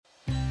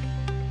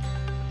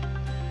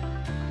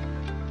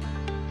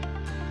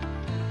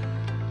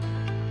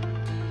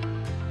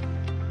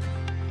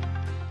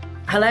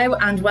Hello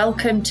and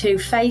welcome to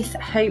Faith,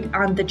 Hope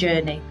and the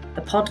Journey,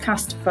 the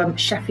podcast from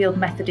Sheffield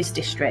Methodist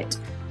District.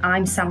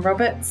 I'm Sam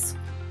Roberts.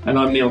 And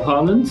I'm Neil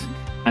Harland,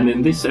 and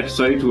in this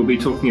episode we'll be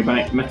talking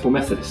about Metal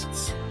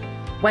Methodists.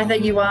 Whether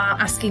you are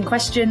asking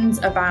questions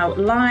about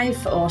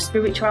life or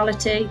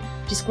spirituality,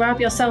 describe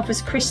yourself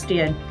as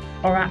Christian,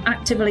 or are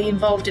actively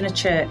involved in a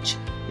church,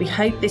 we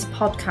hope this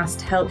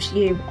podcast helps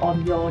you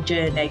on your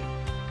journey.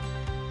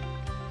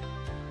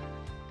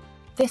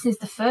 This is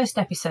the first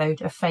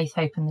episode of Faith,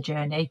 Hope and the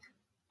Journey,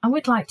 and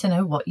we'd like to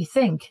know what you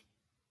think.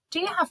 Do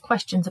you have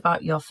questions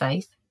about your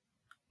faith?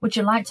 Would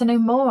you like to know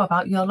more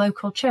about your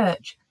local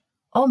church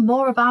or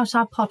more about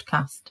our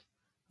podcast?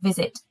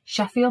 Visit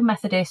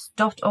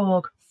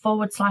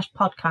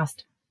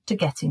sheffieldmethodist.org/podcast to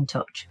get in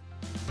touch.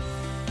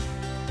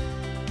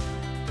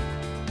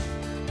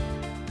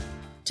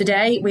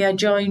 Today we are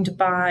joined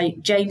by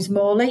James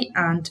Morley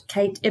and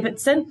Kate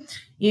Ibbotson.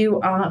 You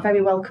are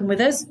very welcome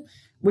with us.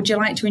 Would you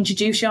like to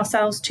introduce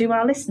yourselves to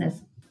our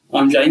listeners?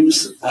 I'm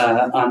James,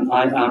 and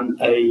I am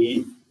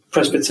a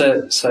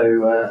presbyter,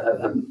 so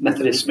a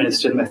Methodist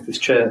minister in the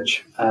Methodist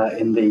Church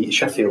in the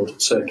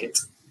Sheffield circuit.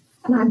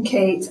 And I'm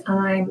Kate.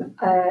 I'm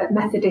a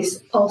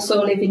Methodist,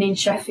 also living in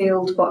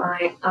Sheffield, but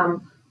I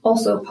am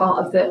also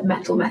part of the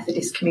Metal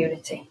Methodist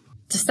Community.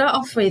 To start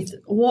off with,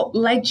 what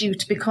led you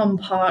to become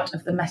part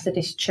of the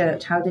Methodist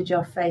Church? How did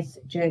your faith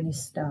journey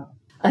start?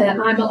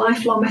 I'm a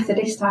lifelong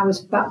Methodist. I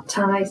was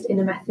baptised in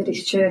a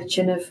Methodist church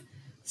and have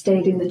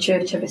stayed in the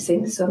church ever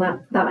since. So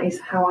that is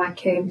how I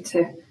came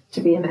to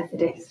be a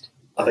Methodist.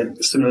 I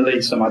think similarly,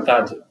 so my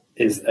dad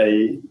is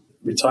a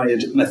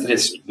retired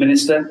Methodist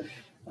minister,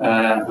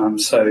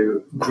 and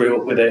so grew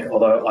up with it,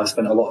 although I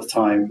spent a lot of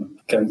time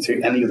going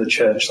to any other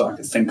church that I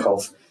could think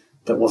of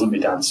that wasn't my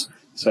dad's.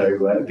 So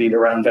been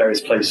around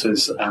various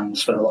places and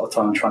spent a lot of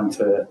time trying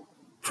to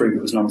prove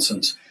it was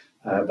nonsense,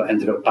 but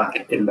ended up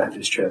back in the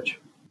Methodist Church.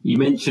 You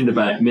mentioned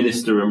about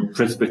minister and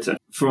presbyter.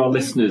 For our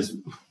listeners,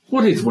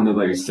 what is one of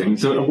those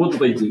things and what do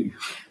they do?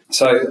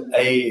 So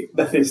a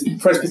Methodist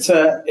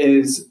presbyter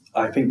is,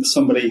 I think,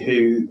 somebody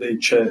who the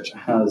church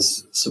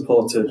has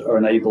supported or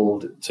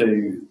enabled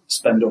to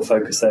spend or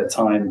focus their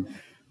time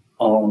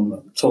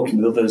on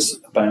talking with others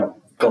about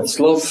God's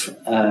love,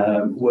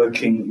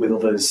 working with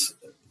others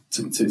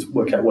to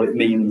work out what it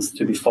means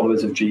to be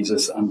followers of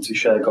Jesus and to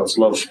share God's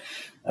love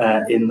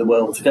in the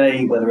world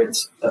today, whether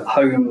it's at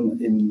home,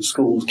 in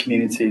schools,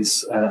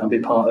 communities, and be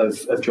part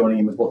of joining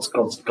in with what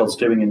God's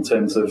doing in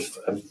terms of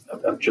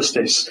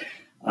justice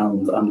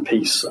and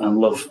peace and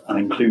love and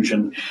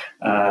inclusion.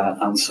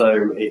 And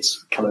so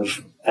it's kind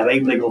of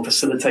enabling or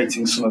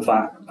facilitating some of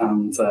that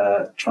and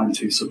trying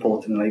to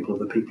support and enable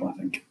other people, I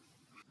think.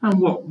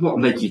 And what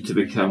led you to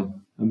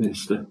become a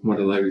minister? What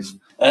are those?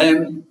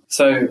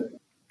 So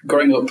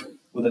growing up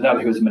with a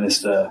dad who was a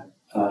minister,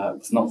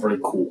 it's not very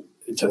cool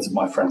in terms of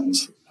my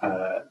friends.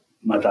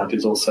 My dad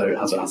has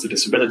a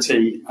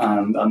disability,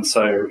 and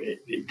so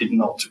it did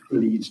not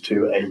lead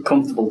to a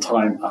comfortable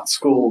time at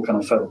school. Kind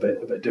of felt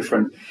a bit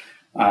different.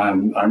 I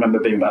remember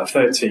being about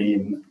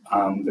 13,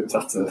 and it was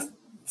after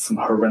some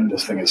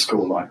horrendous thing at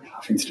school, like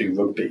having to do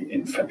rugby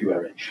in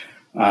February.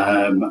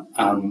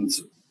 And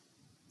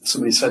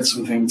somebody said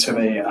something to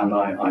me, and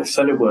I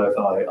said a word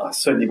that I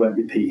certainly won't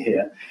repeat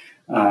here.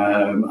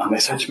 And they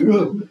said to me,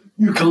 "Oh,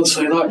 you can't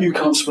say that, you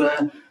can't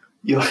swear.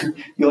 Your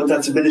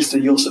dad's a minister,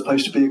 you're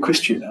supposed to be a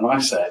Christian." And I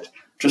said,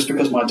 just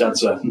because my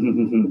dad's a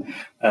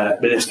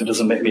minister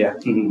doesn't make me a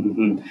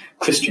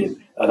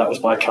Christian. That was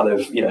my kind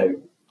of,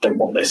 don't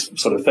want this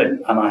sort of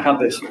thing. And I had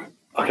this,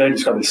 I can only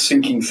describe this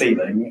sinking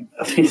feeling,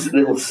 this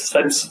little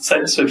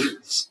sense of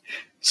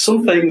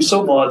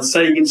someone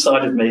saying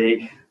inside of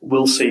me,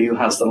 we'll see who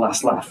has the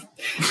last laugh.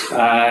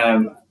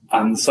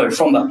 And so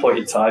from that point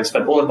in time, I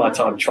spent all of my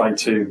time trying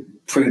to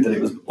prove that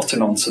it was utter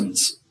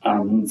nonsense.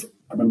 And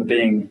I remember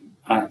being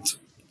at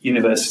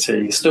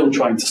university, still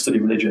trying to study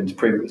religion to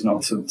prove it was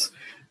nonsense.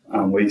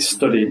 And we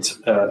studied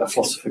a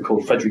philosopher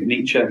called Friedrich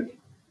Nietzsche,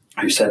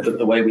 who said that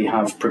the way we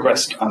have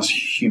progressed as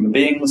human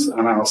beings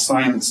and our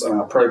science and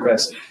our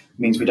progress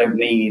means we don't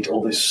need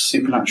all this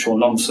supernatural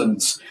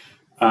nonsense.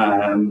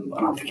 And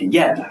I'm thinking,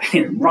 yeah,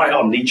 right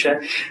on, Nietzsche.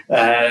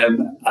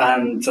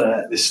 And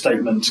this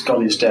statement,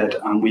 God is dead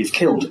and we've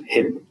killed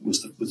him,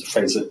 was the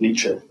phrase that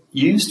Nietzsche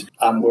used.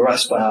 And we're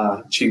asked by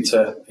our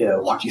tutor,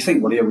 what do you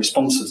think? What are your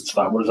responses to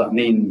that? What does that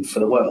mean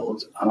for the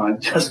world?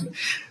 And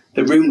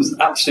the room was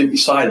absolutely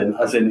silent,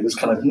 as in it was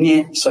kind of,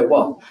 yeah, so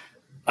what?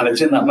 And it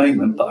was in that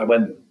moment that I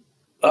went,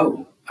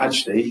 oh,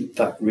 actually,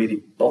 that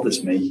really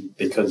bothers me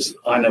because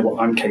I know what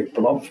I'm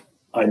capable of.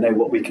 I know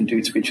what we can do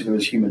to each other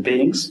as human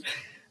beings.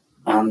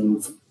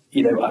 And,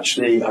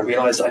 actually, I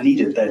realised I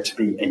needed there to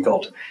be a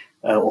God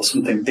or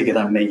something bigger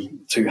than me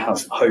to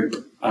have hope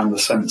and the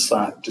sense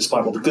that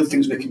despite all the good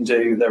things we can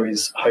do, there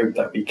is hope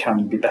that we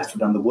can be better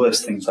than the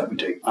worst things that we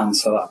do. And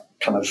so that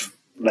kind of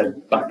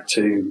led back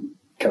to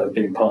kind of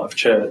being part of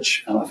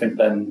church. And I think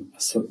then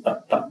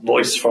that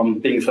voice from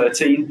being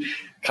 13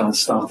 kind of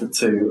started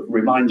to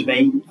remind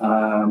me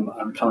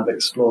and kind of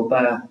explored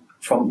there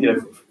from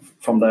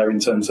from there in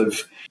terms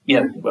of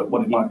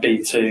what it might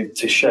be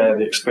to share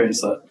the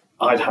experience that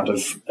I'd had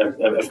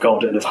of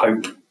God and of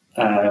hope,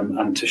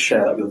 and to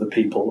share that with other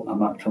people,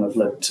 and that kind of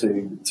led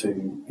to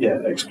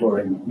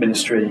exploring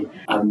ministry.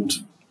 And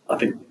I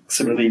think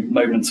similarly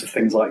moments of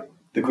things like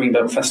the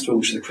Greenbelt Festival,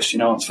 which is a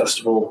Christian arts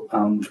festival,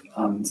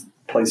 and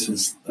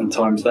places and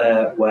times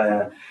there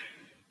where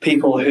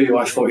people who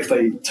I thought if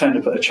they turned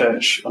up at a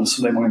church on a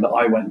Sunday morning that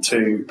I went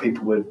to,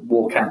 people would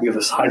walk out the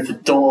other side of the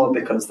door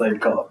because they've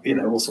got,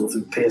 all sorts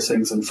of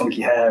piercings and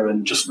funky hair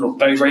and just look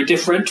very, very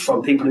different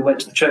from people who went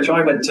to the church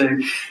I went to.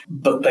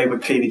 But they were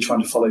clearly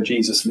trying to follow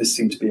Jesus, and this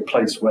seemed to be a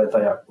place where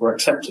they were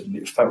accepted. And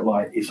it felt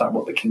like, is that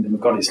what the kingdom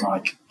of God is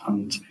like?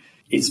 And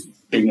is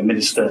being a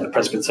minister, a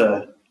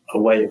presbyter, a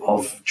way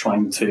of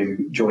trying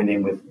to join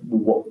in with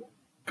what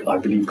I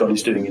believe God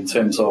is doing in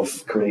terms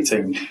of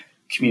creating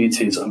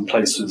communities and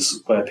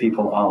places where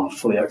people are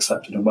fully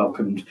accepted and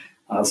welcomed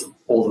as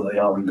all that they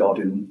are in God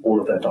in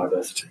all of their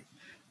diversity.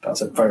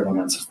 That's a very long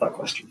answer to that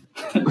question.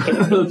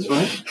 That's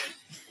right.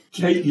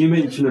 Kate, you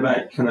mentioned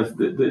about kind of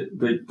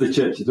the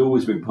church has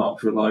always been part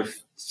of your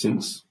life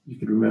since you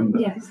could remember.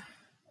 Yes.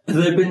 Have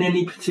there been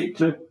any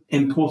particular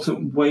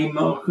important way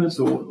markers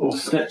or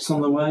steps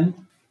on the way?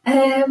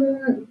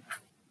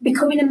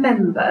 Becoming a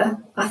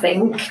member, I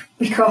think,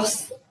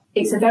 because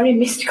it's a very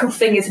mystical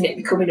thing, isn't it,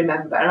 becoming a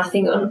member? And I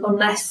think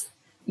unless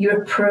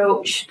you're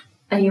approached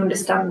and you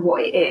understand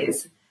what it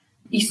is,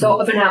 you're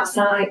sort of an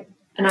outsider.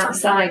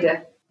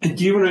 And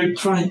do you want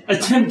to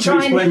attempt to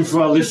explain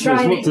for our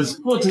listeners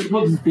what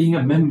does being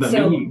a member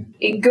mean?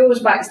 It goes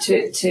back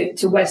to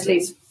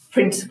Wesley's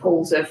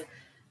principles of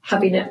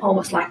having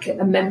almost like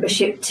a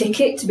membership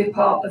ticket to be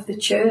part of the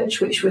church,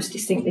 which was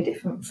distinctly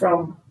different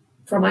from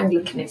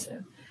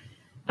Anglicanism.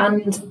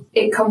 And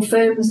it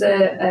confirms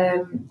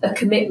a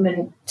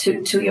commitment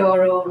to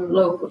your own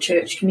local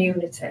church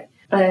community.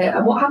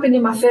 And what happened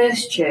in my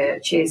first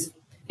church is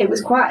it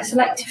was quite a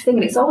selective thing,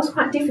 and it's always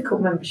quite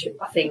difficult membership,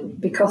 I think,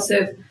 because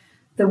of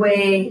the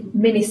way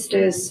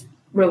ministers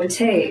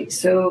rotate.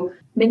 So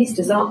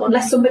ministers aren't,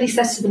 unless somebody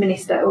says to the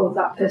minister, oh,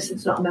 that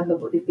person's not a member,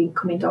 but they've been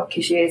coming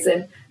donkey's years,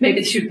 and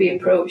maybe they should be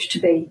approached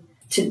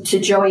to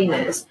join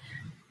us.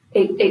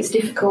 It's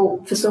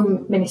difficult for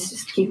some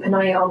ministers to keep an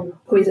eye on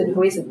who is and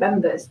who isn't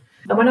members.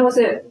 And when I was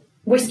at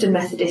Wiston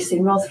Methodist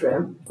in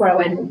Rotherham, where I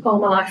went all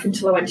my life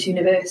until I went to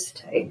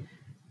university,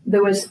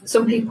 there was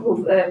some people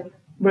that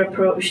were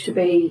approached to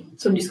be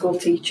Sunday school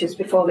teachers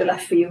before they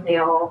left for uni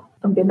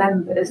and be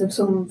members, and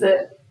some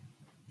that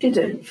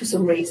didn't for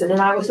some reason,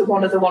 and I was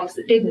one of the ones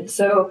that didn't.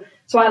 So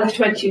I left,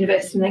 went to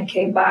university, and then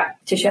came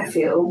back to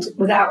Sheffield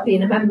without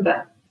being a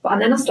member.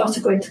 And then I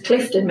started going to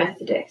Clifton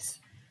Methodist,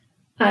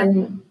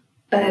 and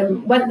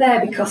went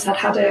there because I'd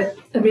had a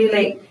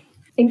really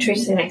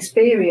interesting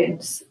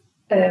experience.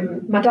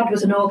 My dad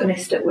was an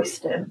organist at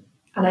Wiston,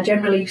 and I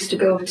generally used to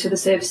go to the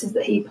services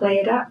that he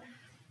played at.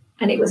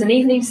 And it was an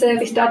evening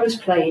service Dad was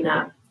playing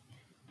at,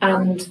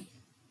 and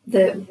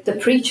the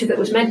preacher that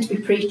was meant to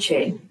be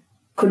preaching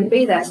couldn't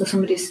be there, so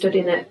somebody stood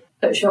in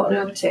at short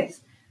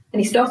notice. And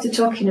he started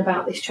talking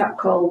about this chap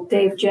called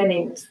Dave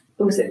Jennings,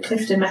 who was at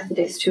Clifton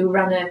Methodist, who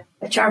ran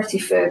a charity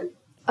for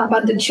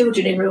abandoned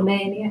children in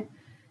Romania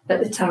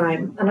at the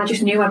time. And I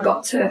just knew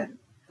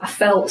I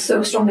felt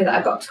so strongly that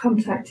I got to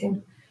contact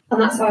him.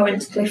 And that's how I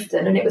went to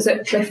Clifton. And it was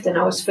at Clifton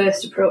I was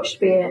first approached to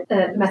be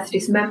a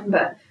Methodist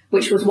member,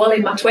 which was well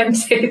in my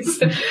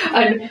 20s.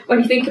 And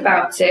when you think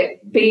about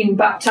it, being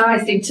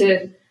baptised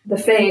into the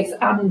faith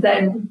and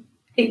then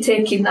it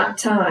taking that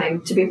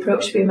time to be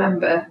approached to be a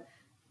member,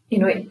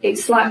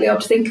 it's slightly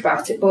odd to think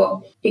about it,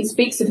 but it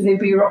speaks of the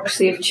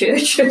bureaucracy of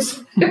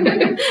churches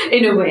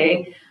in a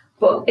way.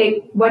 But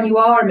when you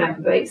are a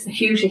member, it's a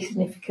hugely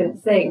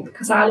significant thing,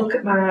 because I look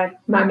at my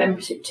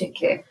membership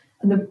ticket,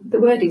 and the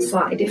word is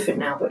slightly different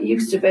now, but it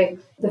used to be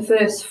the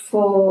first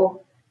 4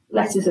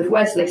 letters of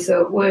Wesley,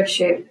 so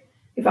worship,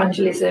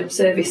 evangelism,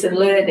 service and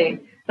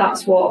learning.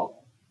 That's what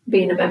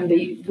being a member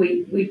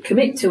we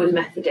commit to as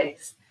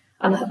Methodists,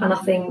 and I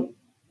think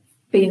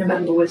being a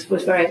member was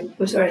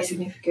very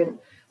significant.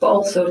 But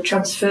also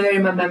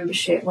transferring my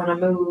membership when I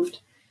moved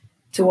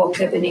to Walk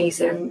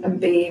Ebenezer and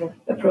being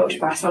approached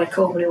by Sally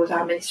Coleman, who was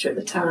our minister at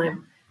the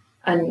time,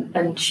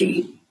 and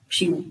she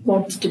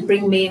wanted to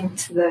bring me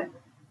into the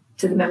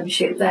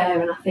membership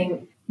there. And I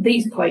think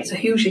these points are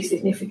hugely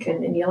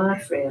significant in your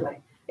life,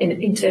 really,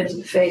 in terms of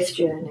the faith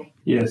journey.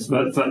 Yes,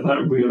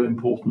 that real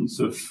importance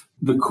of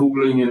the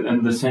calling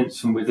and the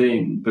sense from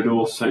within, but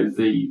also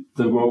the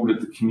role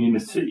of the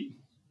community.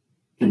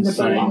 And the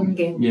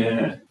belonging.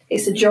 Yeah.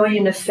 It's a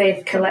joining of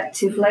faith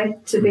collectively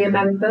to be a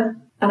member.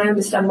 And I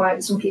understand why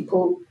some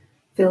people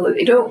feel that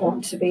they don't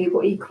want to be,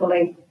 but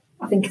equally,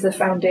 I think as a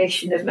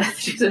foundation of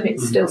Methodism,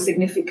 it's still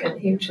significant,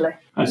 hugely.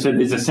 I said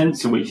there's a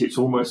sense in which it's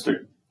almost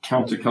a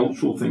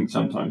countercultural thing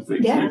sometimes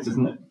these days,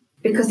 isn't it?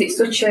 Because it's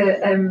such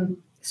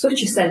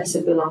a sense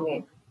of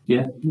belonging.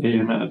 Yeah,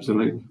 no,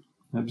 absolutely.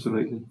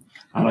 And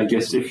I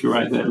guess if you're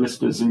out there,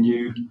 listeners, and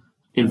you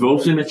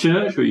involved in a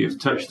church or you've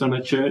touched on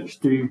a church,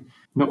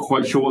 not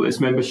quite sure what this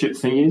membership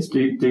thing is,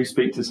 do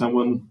speak to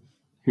someone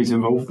who's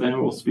involved there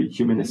or speak to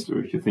your minister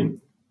if you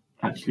think,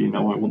 actually,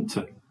 no, I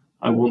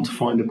want to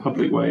find a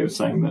public way of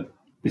saying that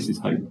this is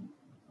hope.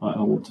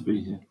 I want to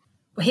be here.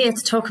 We're here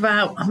to talk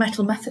about a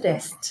Metal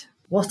Methodist.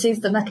 What is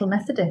the Metal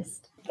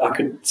Methodist? I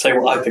could say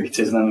what I think it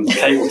is, and then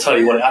Kate will tell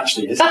you what it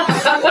actually is.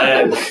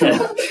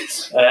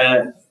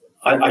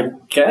 I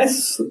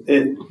guess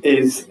it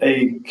is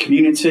a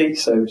community.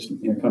 So,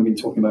 kind of been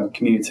talking about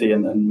community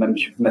and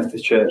membership of the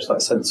Methodist Church,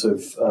 that sense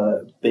of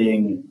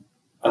being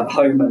at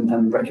home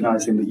and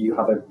recognising that you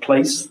have a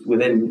place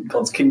within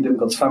God's kingdom,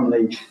 God's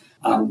family,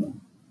 and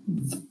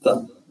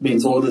that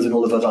means all of us in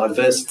all of our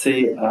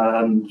diversity,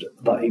 and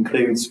that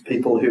includes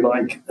people who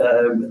like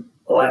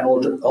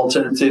loud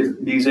alternative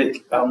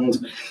music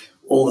and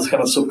all this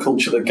kind of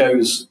subculture that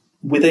goes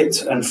with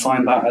it, and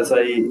find that as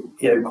a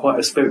quite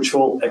a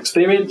spiritual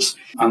experience,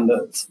 and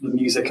that the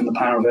music and the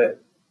power of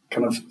it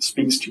kind of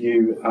speaks to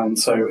you. And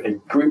so a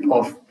group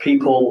of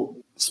people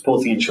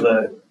supporting each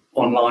other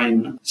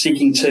online,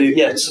 seeking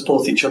to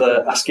support each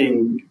other,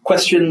 asking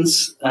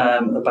questions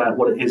about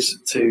what it is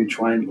to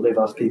try and live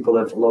as people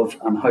of love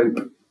and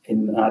hope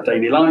in our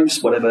daily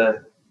lives,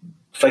 whatever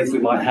faith we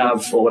might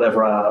have or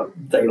whatever our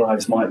daily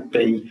lives might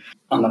be.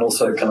 And then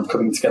also kind of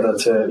coming together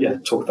to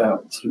talk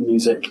about sort of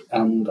music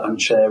and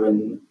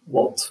sharing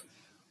what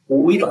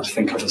we'd like to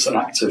think of as an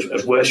act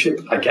of worship,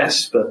 I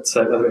guess, but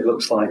whether it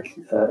looks like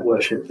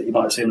worship that you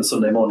might see on a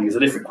Sunday morning is a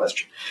different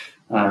question.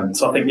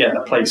 So I think,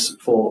 a place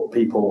for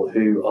people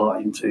who are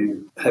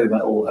into heavy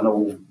metal and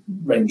all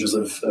ranges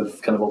of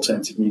kind of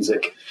alternative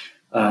music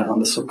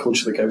and the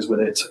subculture that goes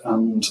with it.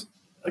 And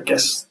I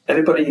guess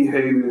everybody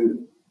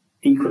who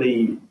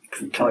equally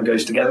kind of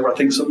goes together, I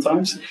think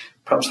sometimes,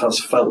 perhaps has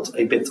felt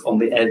a bit on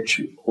the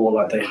edge, or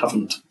like they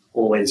haven't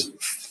always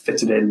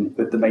fitted in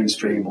with the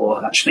mainstream,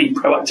 or actually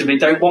proactively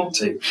don't want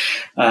to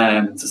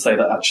say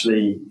that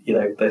actually,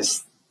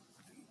 there's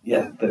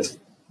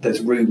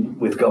room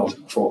with God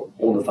for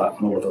all of that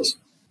and all of us.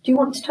 Do you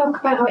want to talk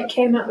about how it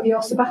came out of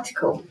your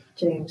sabbatical,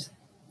 James?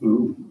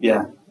 Ooh,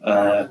 yeah.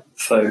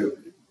 So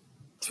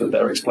to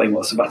better explain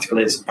what a sabbatical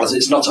is, as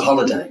it's not a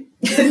holiday.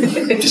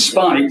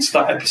 Despite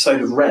that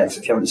episode of Revd,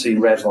 if you haven't seen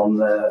Revd on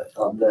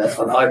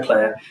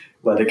iPlayer,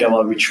 where they go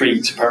on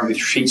retreat, apparently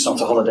retreat's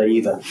not a holiday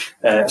either.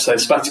 So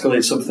sabbatical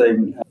is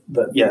something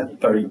that,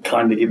 very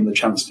kindly given the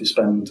chance to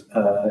spend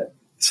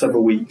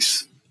several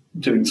weeks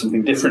doing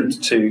something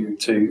different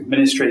to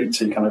ministry,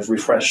 to kind of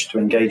refresh, to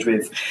engage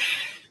with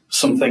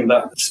something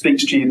that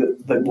speaks to you,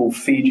 that will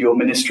feed your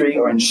ministry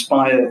or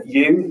inspire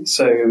you.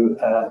 So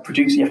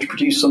you have to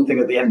produce something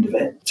at the end of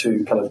it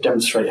to kind of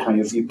demonstrate how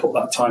you put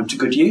that time to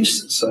good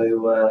use.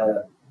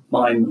 So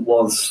mine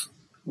was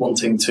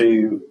wanting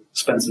to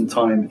spend some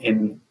time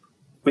in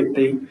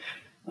Whitby.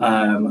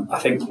 I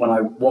think when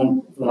I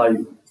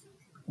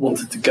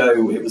wanted to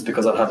go, it was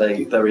because I had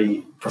a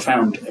very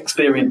profound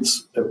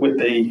experience at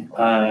Whitby.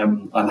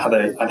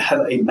 I'd had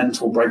a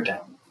mental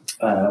breakdown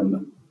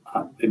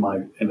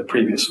in the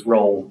previous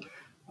role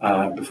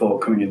before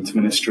coming into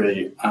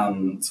ministry,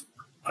 and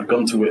I'd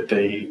gone to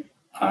Whitby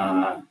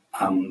and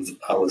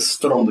I was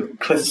stood on the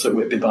cliffs at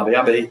Whitby by the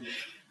Abbey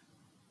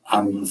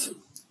and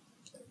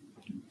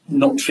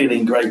not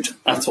feeling great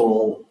at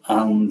all,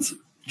 and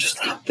just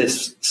had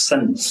this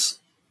sense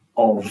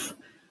of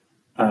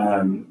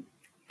kind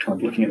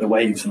of looking at the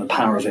waves and the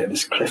power of it,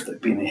 this cliff that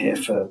had been here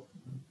for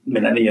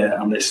millennia,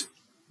 and this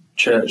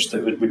church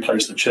that would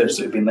replace the church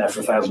that had been there for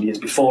 1,000 years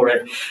before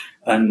it,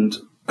 and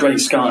grey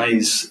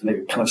skies, and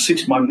it kind of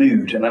suited my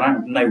mood. And then out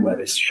of nowhere,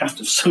 this shaft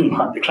of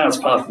sunlight, the clouds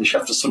part of the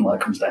shaft of sunlight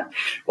comes down.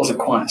 It wasn't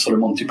quite a sort of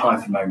Monty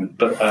Python moment,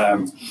 but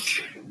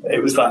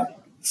it was that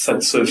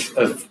sense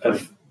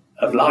of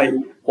light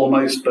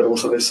almost, but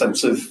also this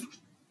sense of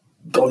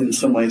God in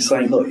some ways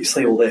saying, look, you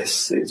see all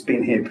this, it's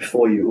been here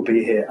before you, it will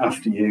be here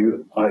after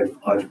you,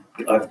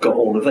 I've got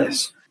all of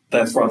this,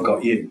 therefore I've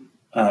got you.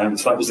 So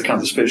that was the kind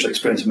of spiritual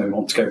experience that made me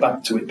want to go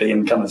back to Whitby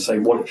and kind of say,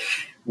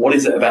 what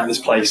is it about this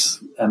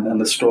place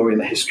and the story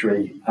and the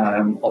history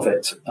of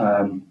it?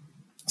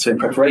 So in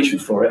preparation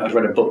for it, I'd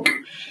read a book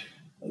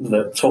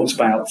that talks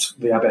about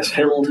the Abbess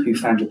Hild, who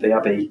founded the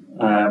Abbey,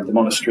 the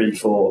monastery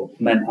for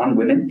men and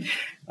women.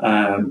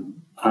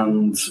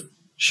 And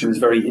she was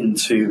very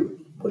into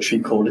what she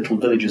called little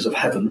villages of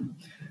heaven.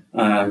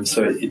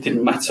 So it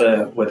didn't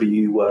matter whether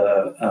you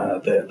were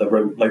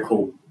the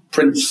local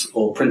prince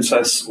or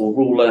princess or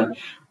ruler,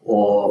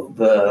 or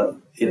the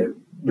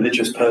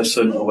religious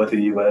person, or whether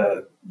you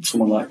were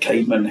someone like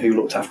cavemen who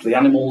looked after the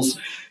animals.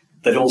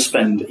 They'd all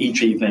spend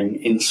each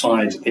evening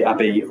inside the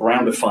abbey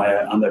around a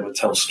fire, and they would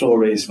tell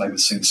stories, and they would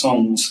sing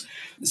songs.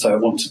 So I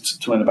wanted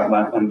to learn about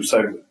that, and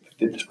so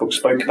this book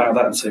spoke about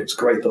that. And so it's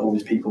great that all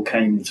these people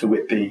came to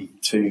Whitby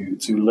to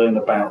learn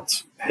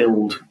about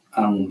Hild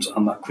and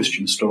that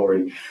Christian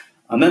story.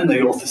 And then the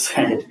author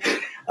said,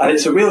 and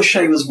it's a real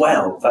shame as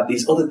well that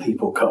these other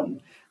people come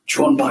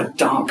drawn by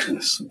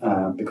darkness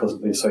because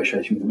of the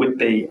association with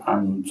Whitby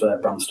and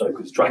Bram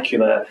Stoker's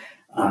Dracula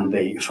and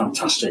the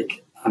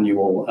fantastic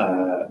annual,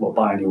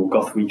 biannual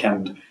Goth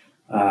weekend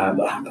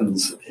that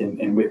happens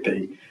in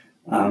Whitby.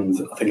 And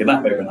I think in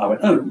that moment I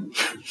went, oh,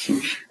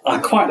 I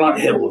quite like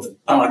Hild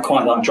and I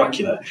quite like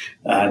Dracula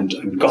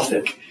and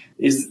Gothic.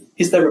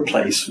 Is there a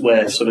place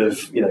where sort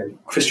of,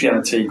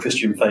 Christianity,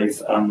 Christian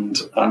faith and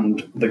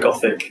the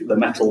Gothic, the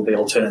metal, the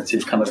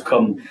alternative kind of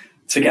come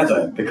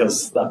together?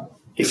 Because that,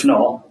 if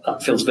not,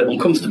 that feels a bit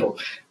uncomfortable,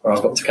 or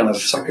I've got to kind of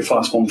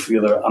sacrifice one for the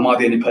other. Am I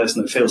the only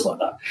person that feels like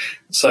that?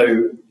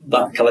 So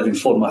that kind of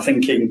informed my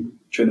thinking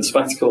during the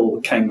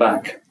sabbatical, came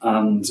back,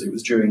 and it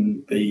was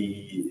during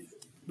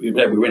we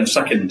were in a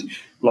second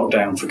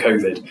lockdown for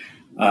COVID,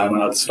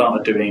 and I'd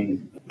started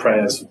doing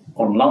prayers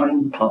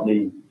online,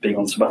 partly being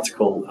on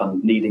sabbatical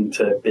and needing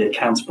to be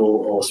accountable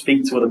or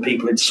speak to other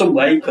people in some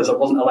way because I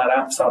wasn't allowed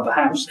outside the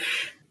house.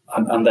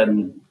 And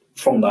then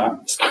from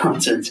that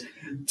started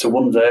to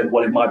wonder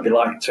what it might be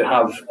like to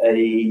have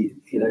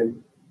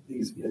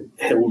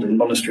Hild in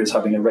monasteries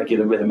having a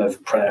regular rhythm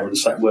of prayer and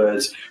set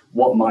words.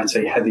 What might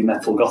a heavy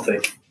metal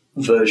Gothic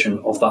version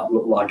of that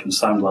look like and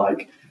sound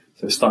like?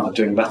 So I started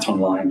doing that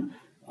online,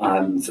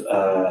 and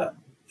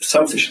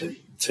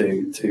selfishly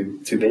to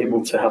be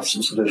able to have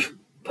some sort of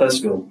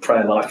personal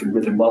prayer life and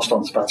rhythm whilst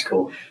on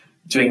sabbatical,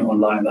 doing it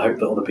online in the hope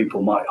that other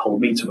people might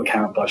hold me to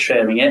account by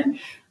sharing it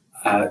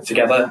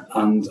together,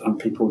 and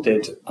people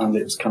did, and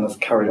it's kind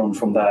of carried on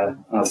from there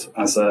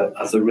as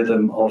a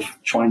rhythm of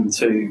trying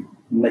to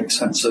make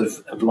sense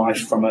of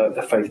life from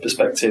a faith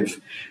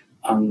perspective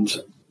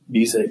and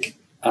music,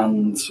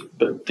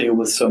 but deal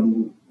with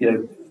some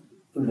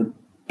the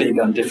big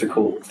and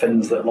difficult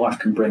things that life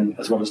can bring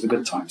as well as the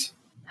good times.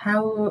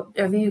 How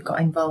have you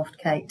got involved,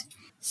 Kate?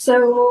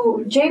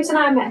 So James and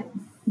I met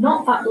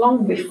not that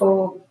long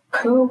before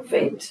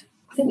COVID.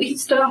 I think we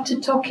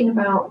started talking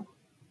about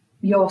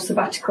your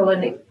sabbatical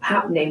and it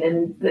happening,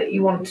 and that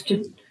you wanted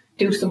to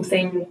do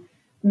something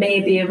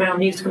maybe around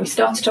music. And we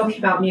started talking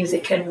about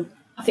music, and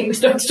I think we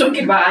started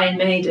talking about Iron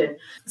Maiden.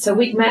 So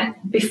we'd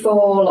met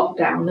before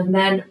lockdown, and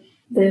then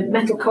the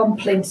Metal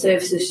Compline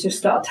services just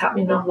started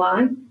happening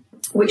online,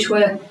 which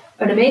were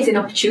an amazing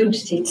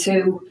opportunity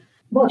to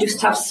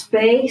just have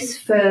space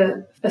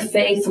for a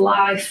faith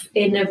life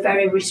in a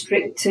very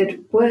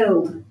restricted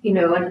world,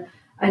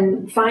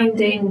 and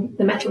finding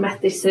the Metal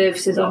Methodist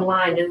services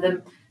online and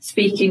them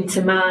speaking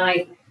to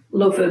my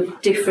love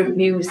of different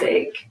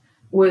music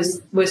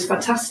was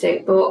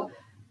fantastic. But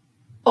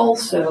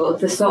also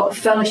the sort of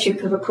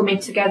fellowship of a coming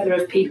together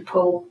of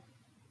people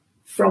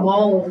from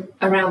all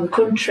around the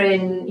country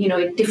and,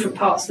 in different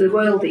parts of the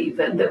world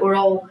even, that were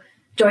all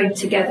joined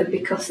together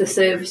because the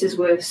services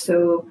were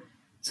so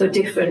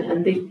different,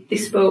 and they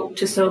spoke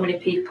to so many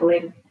people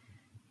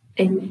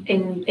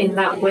in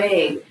that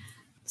way.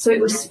 So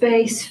it was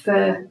space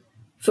for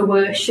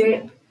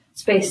worship,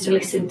 space to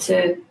listen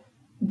to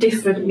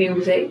different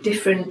music,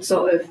 different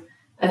sort of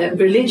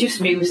religious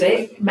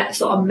music,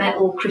 sort of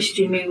metal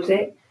Christian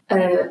music,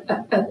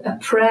 a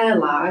prayer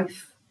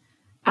life,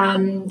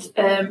 and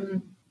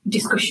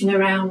discussion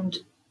around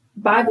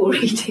Bible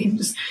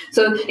readings.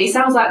 So it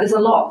sounds like there's a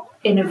lot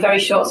in a very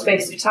short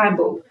space of time,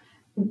 but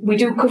we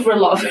do cover a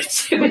lot of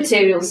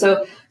material.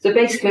 So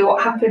basically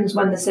what happens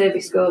when the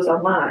service goes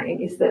online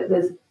is that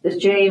there's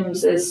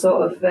James as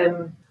sort of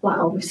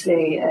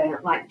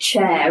like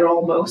chair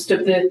almost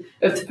of the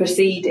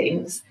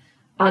proceedings,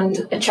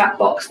 and a chat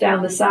box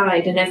down the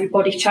side, and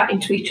everybody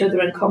chatting to each other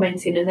and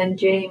commenting, and then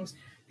James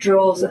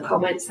draws the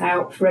comments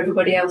out for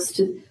everybody else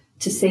to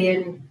see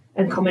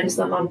and comments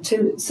them on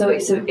too. So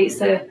it's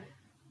a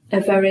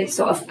very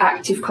sort of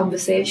active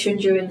conversation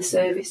during the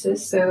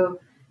services. So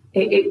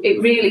it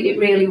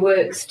really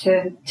works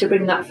to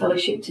bring that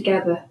fellowship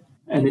together.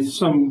 And if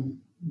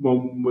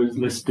someone was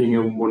listening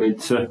and wanted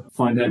to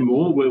find out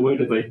more, where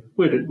do they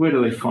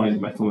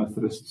find Metal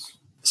Methodists?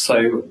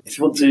 So if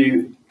you want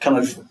to kind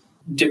of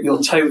dip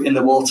your toe in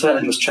the water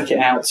and just check it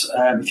out,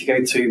 if you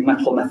go to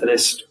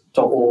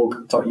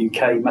metalmethodist.org.uk,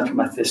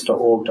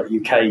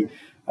 metalmethodist.org.uk,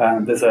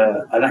 there's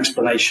an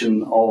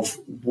explanation of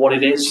what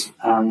it is,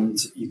 and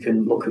you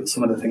can look at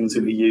some of the things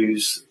that we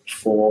use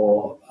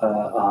for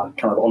our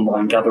kind of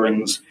online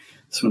gatherings,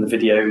 some of the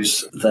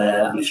videos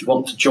there. And if you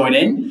want to join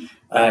in,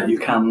 you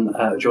can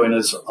join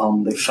us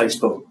on the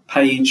Facebook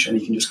page, and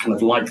you can just kind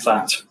of like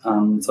that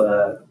and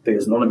be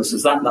as anonymous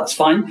as that. That's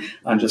fine,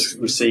 and just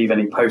receive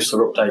any posts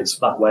or updates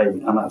that way.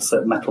 And that's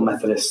at Metal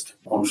Methodist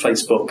on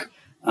Facebook.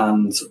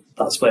 And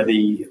that's where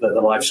the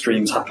live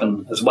streams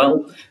happen as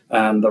well.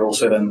 And they're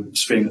also then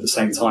streamed at the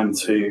same time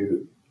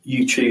to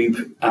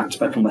YouTube at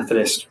Metal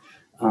Methodist,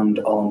 and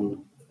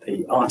on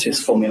the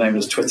artist formerly known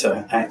as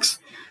Twitter, X,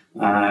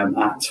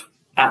 at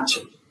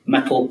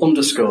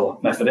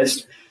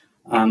Metal_Methodist.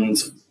 And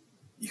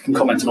you can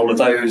comment on all of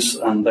those,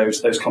 and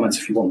those comments,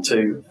 if you want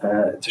to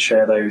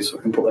share those, we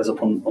can put those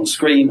up on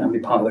screen and be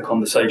part of the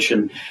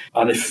conversation.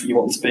 And if you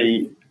want to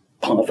be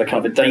part of a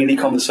kind of a daily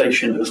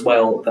conversation as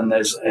well, then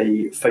there's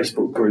a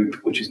Facebook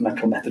group which is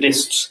Metal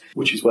Methodists,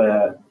 which is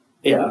where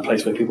a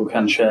place where people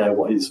can share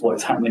what is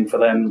happening for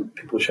them.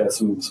 People share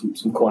some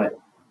quite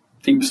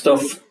deep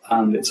stuff,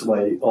 and it's a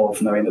way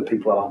of knowing that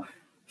people are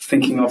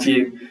thinking of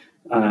you.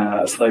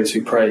 For those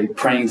who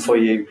praying for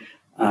you,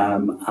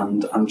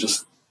 and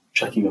just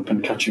checking up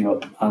and catching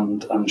up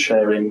and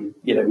sharing.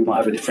 We might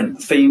have a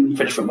different theme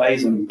for different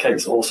ways, and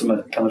Kate's awesome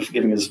at kind of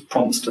giving us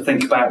prompts to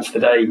think about for the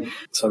day.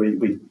 So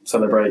we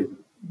celebrate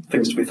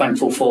things to be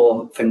thankful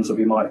for, things that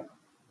we might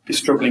be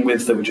struggling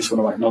with that we just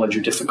want to acknowledge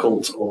are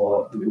difficult,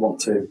 or that we want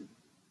to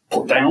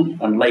put down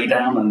and lay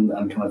down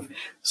and kind of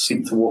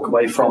seek to walk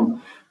away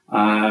from.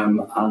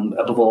 And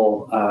above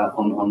all,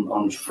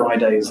 on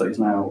Fridays, that is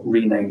now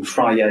renamed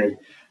Friday,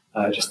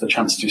 just the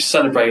chance to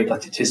celebrate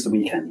that it is the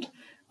weekend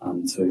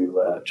and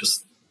to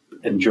just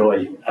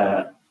enjoy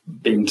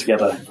being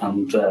together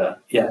and,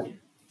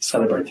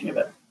 celebrating a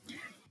bit.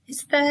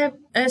 Is there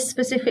a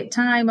specific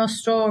time or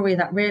story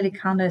that really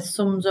kind of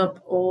sums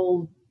up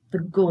all the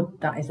good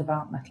that is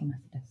about Metal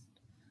Methodist?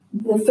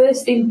 The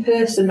first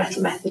in-person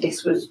Metal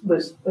Methodist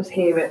was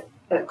here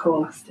at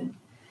Corlaston.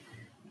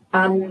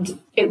 And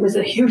it was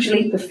a huge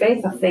leap of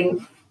faith, I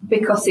think,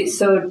 because it's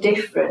so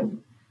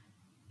different.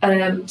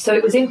 So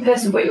it was in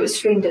person, but it was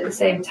streamed at the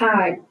same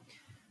time,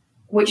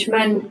 which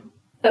meant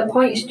at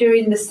points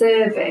during the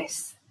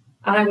service,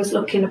 I was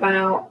looking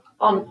about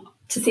on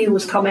to see who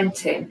was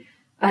commenting.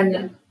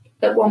 And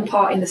at one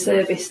part in the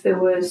service, there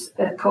was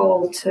a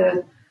call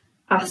to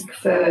ask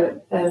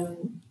for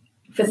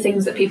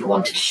things that people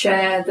wanted to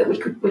share that we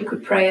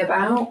could pray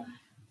about.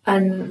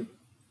 And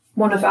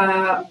one of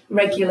our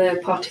regular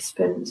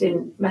participants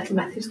in Metal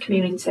Methodist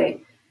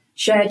Community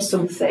shared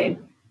something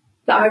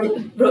that I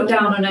wrote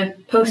down on a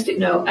post-it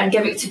note and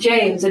gave it to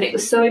James, and it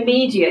was so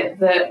immediate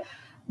that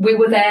we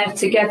were there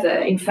together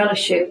in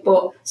fellowship,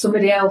 but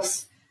somebody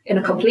else in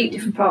a completely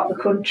different part of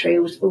the country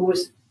who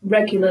was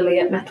regularly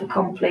at Metal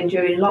Compline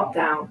during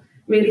lockdown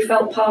really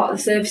felt part of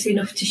the service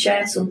enough to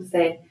share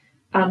something,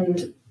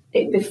 and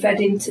it be fed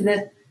into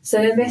the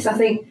service. I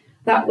think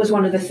that was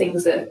one of the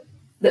things that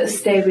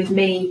stayed with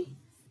me.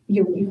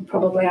 You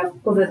probably have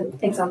other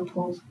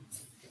examples.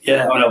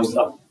 Yeah, I was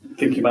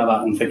thinking about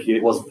that and thinking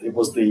it was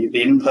the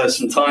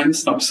in-person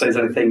times, not to say there's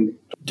anything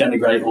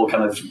denigrate or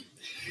kind of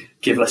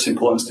give less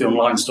importance to the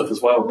online stuff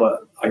as well,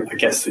 but I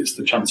guess it's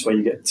the chance where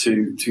you get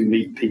to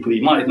meet people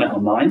you might have met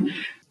online,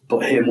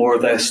 but hear more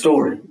of their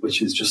story,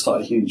 which is just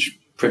like a huge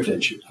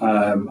privilege.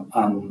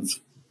 And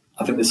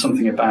I think there's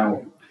something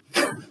about,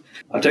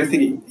 I don't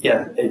think,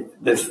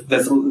 there's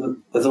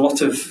a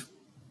lot of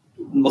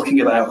looking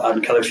about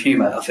and kind of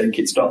humour. I think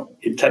it's not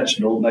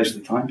intentional most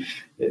of the time.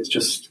 It's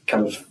just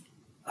kind of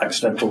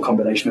accidental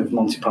combination of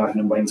Monty Python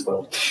and Wayne's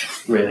World,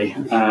 really.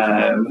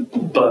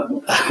 But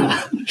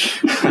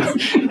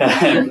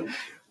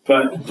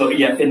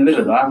yeah, in the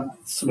middle of that,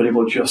 somebody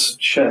will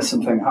just share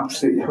something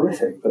absolutely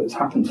horrific that has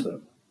happened to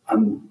them,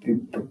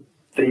 and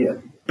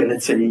the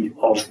ability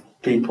of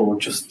people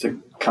just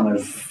to kind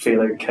of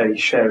feel okay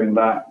sharing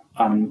that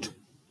and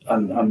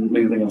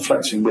moving and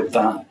flexing with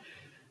that.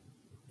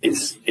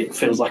 It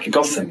feels like a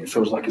God thing. It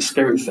feels like a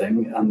spirit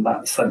thing, and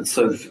that sense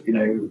of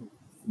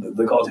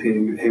the God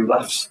who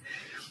laughs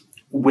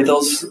with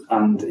us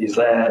and is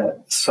there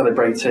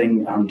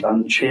celebrating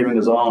and cheering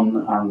us on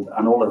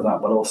and all of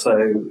that. But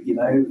also,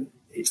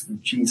 it's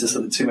Jesus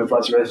at the tomb of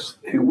Lazarus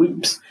who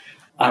weeps,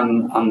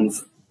 and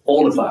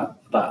all of that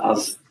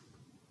as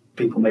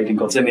people made in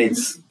God's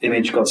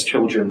image, God's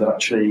children, that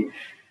actually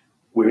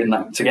we're in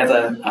that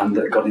together and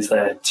that God is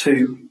there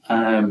too.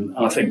 And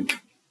I think,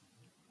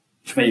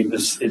 for me,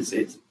 it's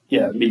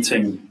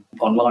meeting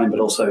online, but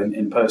also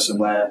in person,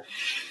 where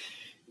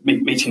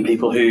meeting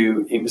people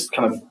who, it was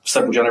kind of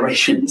several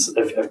generations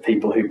of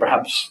people who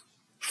perhaps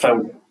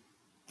felt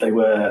they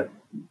were a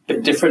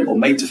bit different or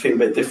made to feel a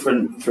bit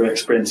different through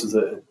experiences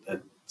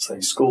at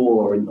say, school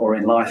or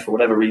in life for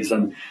whatever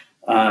reason,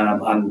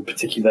 and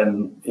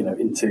particularly then,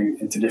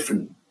 into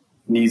different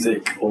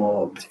music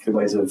or particular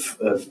ways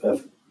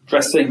of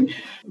dressing,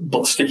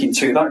 but sticking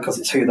to that because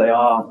it's who they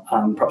are,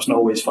 and perhaps not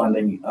always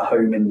finding a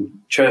home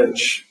in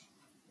church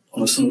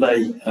on a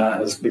Sunday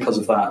because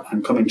of that,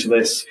 and coming to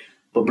this,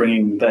 but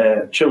bringing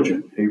their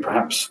children who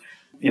perhaps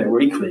were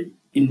equally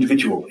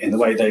individual in the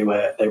way they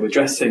were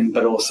dressing,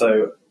 but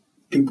also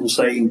people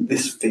saying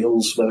this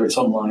feels, whether it's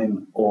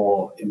online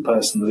or in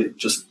person, that it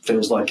just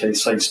feels like a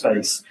safe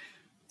space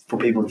for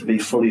people to be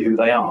fully who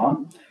they are.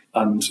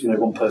 And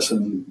one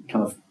person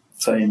kind of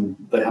saying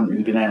they hadn't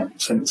really been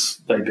out since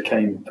they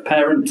became a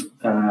parent,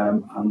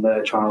 and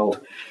their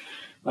child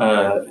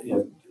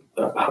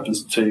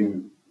happens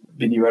to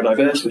be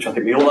neurodiverse, which I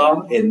think we all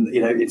are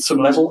in some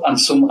level and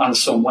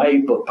some way,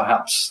 but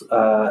perhaps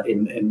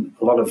in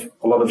a lot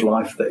of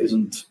life that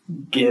isn't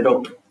geared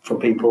up for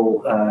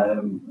people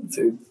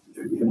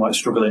who might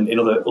struggle in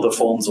other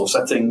forms or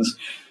settings.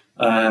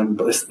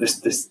 But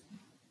this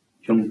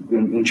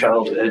young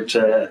child had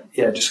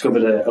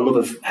discovered a love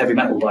of heavy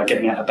metal by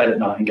getting out of bed at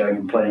night and going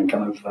and playing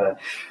kind of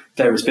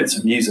various bits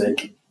of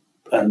music.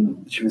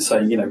 And she was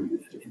saying,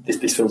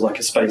 this feels like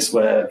a space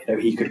where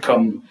he could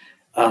come,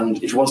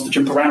 and if he wants to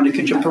jump around, he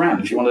can jump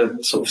around. If you want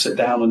to sort of sit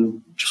down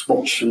and just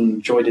watch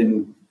and join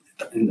in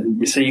and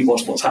receive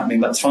what's happening,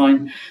 that's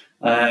fine.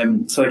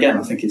 So again,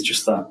 I think it's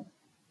just that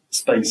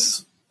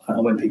space,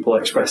 and when people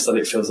express that,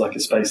 it feels like a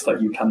space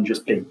that you can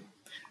just be.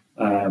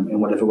 In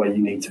whatever way you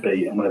need to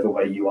be and whatever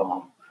way you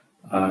are.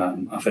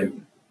 I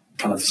think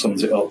kind of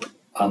sums it up.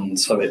 And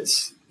so I think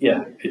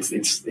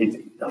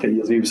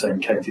as you were saying,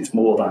 Kate, it's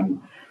more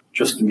than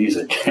just the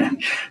music.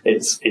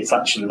 it's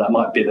actually, that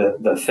might be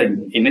the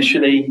thing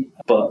initially,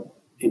 but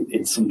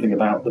it's something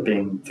about the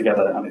being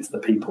together, and it's the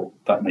people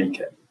that make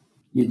it.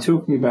 You're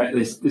talking about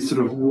this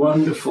sort of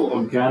wonderful,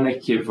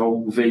 organic,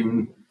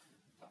 evolving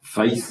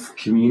faith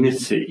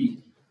community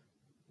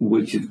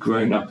which has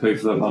grown up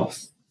over the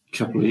last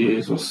couple of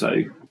years or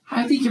so.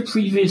 How did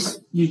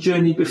your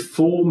journey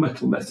before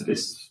Metal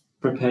Methodist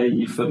prepare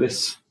you for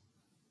this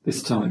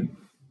time?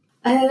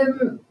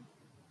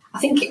 I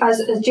think, as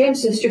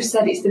James has just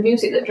said, it's the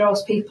music that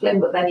draws people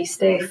in, but then you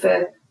stay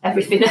for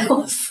everything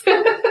else.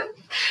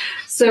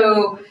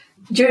 So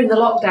during the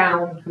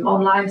lockdown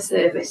online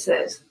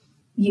services,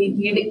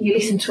 you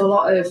listen to a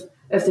lot of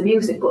the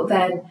music, but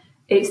then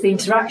it's the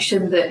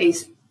interaction that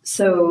is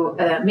so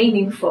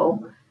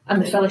meaningful,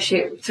 and the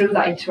fellowship through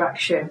that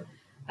interaction.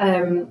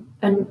 And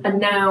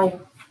now,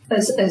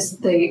 as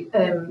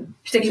the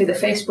particularly the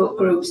Facebook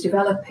groups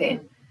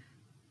developing,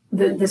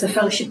 there's a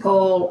fellowship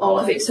all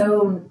of its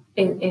own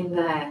in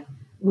there,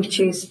 which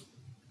is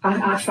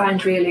I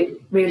find really,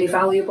 really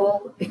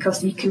valuable,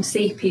 because you can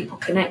see people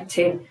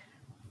connecting.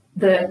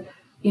 That,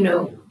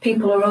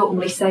 people are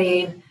openly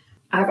saying,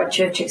 I've had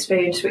church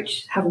experience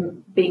which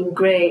haven't been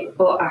great,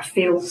 but I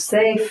feel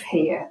safe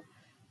here,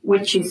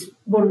 which is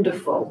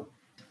wonderful.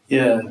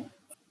 Yeah,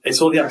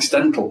 it's all the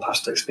accidental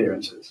past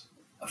experiences,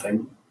 I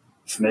think,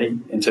 for me,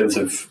 in terms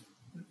of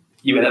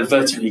you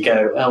inadvertently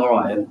go, oh, all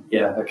right,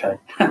 yeah, okay.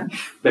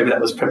 Maybe that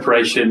was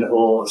preparation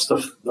or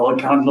stuff, or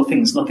kind of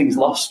nothing's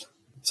lost.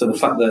 So the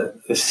fact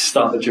that this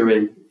started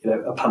during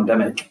a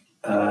pandemic,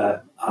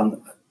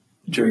 and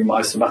during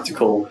my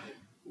sabbatical,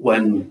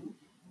 when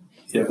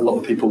a lot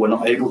of people were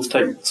not able to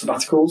take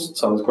sabbaticals,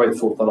 so I was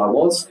grateful that I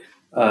was.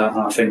 And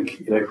I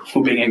think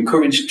we're being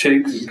encouraged to,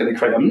 because it's going to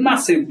create a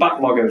massive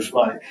backlog of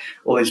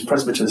all these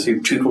presbyters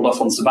who've trickled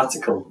off on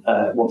sabbatical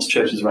once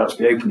churches are about to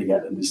be open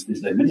again, and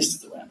there's no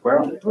ministers around. Where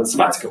are they? Well, it's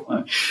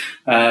sabbatical.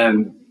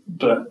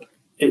 But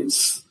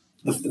it's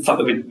the fact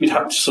that we'd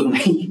have to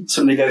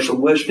suddenly go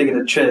from worshipping in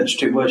a church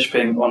to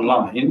worshipping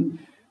online.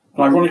 And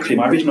ironically,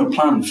 my original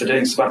plan for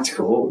doing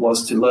sabbatical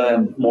was to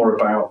learn more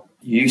about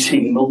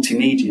using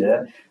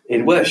multimedia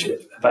in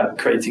worship, about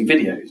creating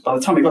videos. By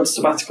the time we got to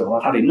sabbatical,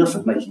 I'd had enough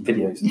of making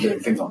videos and doing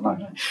things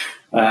online.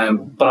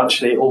 But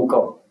actually, it all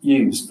got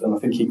used, and I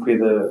think equally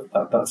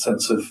that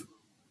sense of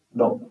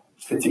not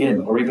fitting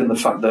in, or even the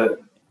fact that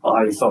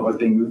I thought I was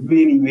being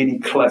really, really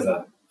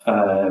clever,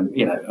 and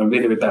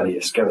really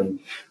rebellious, going,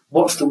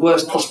 what's the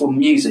worst possible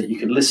music you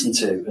could listen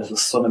to as the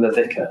son of a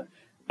vicar?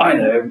 I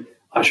know,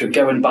 I should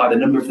go and buy The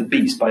Number of the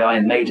Beast by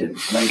Iron Maiden, and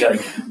then going,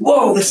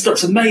 whoa, this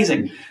stuff's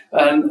amazing.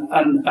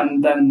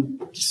 And then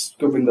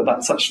discovering that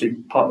that's actually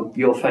part of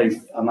your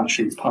faith, and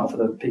actually it's part of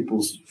other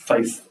people's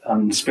faith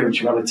and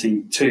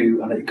spirituality too,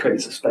 and it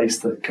creates a space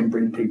that can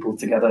bring people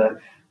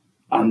together.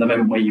 And the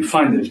moment where you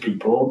find those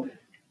people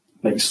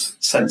makes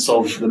sense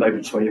of the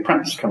moments where your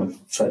parents kind of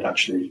said,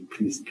 actually,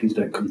 please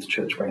don't come to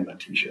church wearing that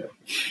T-shirt,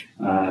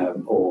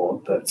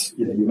 or that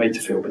you're made to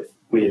feel a bit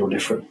weird or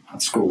different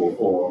at school,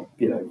 or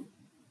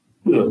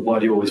why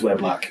do you always wear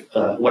black?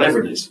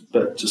 Whatever it is,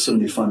 but just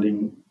suddenly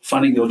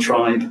finding your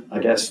tribe, I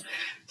guess.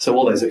 So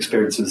all those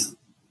experiences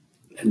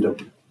end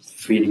up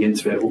feeding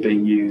into it, or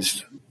being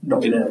used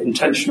not in an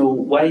intentional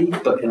way,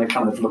 but in a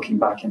kind of looking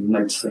back and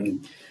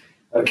noticing,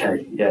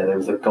 okay, yeah, there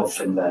was a God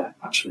thing there,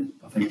 actually,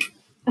 I think.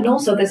 And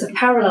also there's a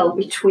parallel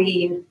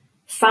between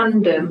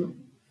fandom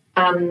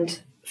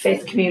and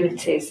faith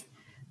communities,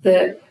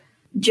 that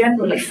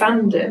generally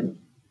fandom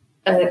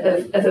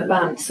of a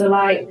band, so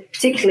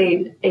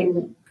particularly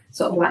in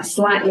sort of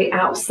slightly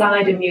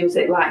outside of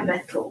music like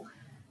metal,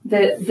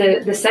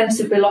 the sense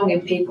of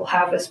belonging people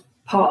have as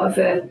part of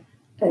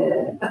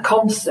a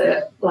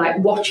concert, like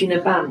watching a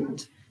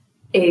band,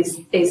 is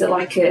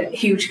like a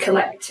huge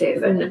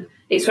collective, and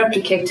it's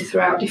replicated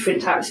throughout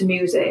different types of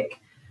music,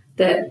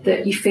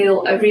 that you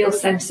feel a real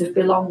sense of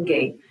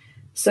belonging.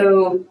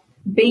 So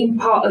being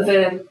part of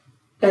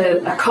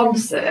a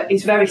concert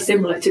is very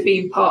similar to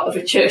being part of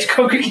a church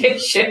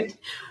congregation,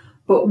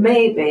 but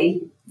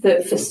maybe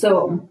that for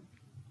some,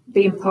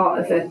 being part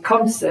of a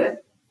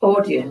concert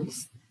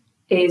audience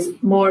is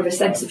more of a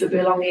sense of a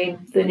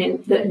belonging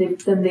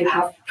than they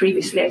have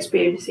previously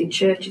experienced in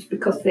churches,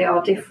 because they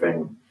are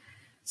different.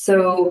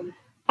 So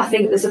I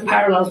think there's a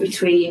parallel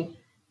between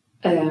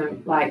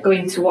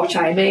going to watch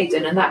Iron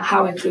Maiden and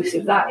how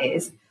inclusive that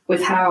is,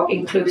 with how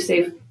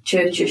inclusive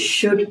churches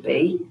should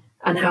be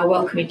and how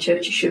welcoming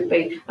churches should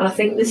be. And I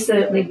think there's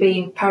certainly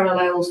been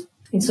parallels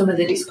in some of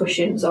the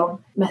discussions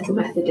on Metal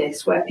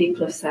Methodist, where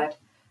people have said,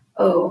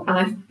 oh,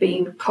 I've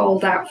been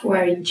called out for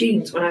wearing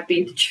jeans when I've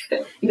been to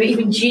church,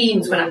 even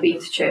jeans when I've been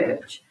to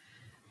church,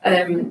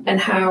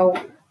 and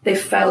how they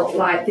felt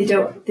like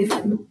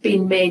they've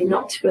been made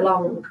not to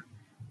belong.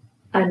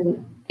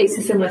 And it's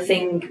a similar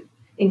thing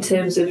in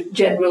terms of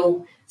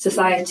general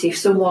society. If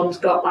someone's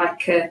got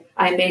like a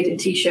Iron Maiden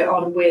T-shirt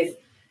on with,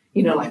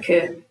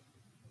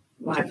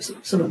 like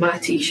some of my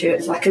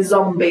t-shirts, like a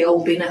zombie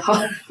holding a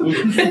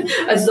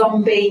a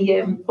zombie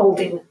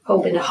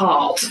holding a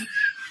heart,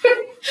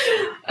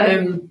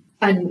 and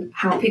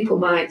how people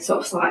might sort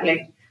of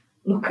slightly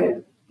look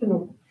at,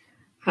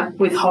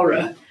 with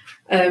horror,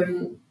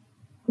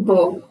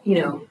 but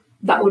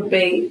that would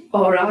be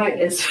all right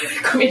as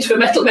coming to a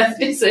Metal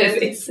Methodist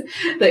service.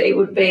 That it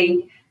would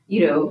be,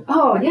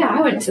 oh yeah,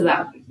 I went to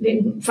that.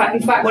 In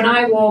fact, when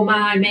I wore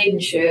my maiden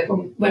shirt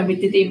when we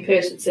did the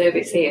in-person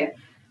service here,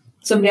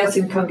 somebody else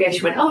in the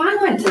congregation went, "Oh, I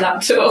went to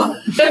that tour."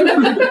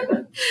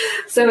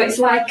 So it's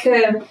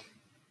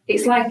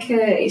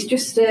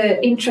just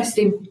an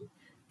interesting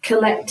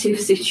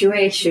collective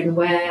situation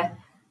where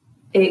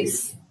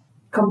it's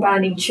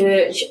combining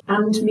church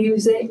and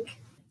music.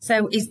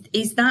 So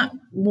is that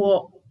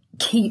what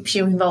keeps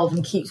you involved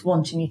and keeps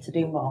wanting you to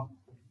do more?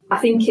 I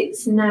think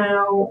it's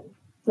now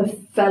the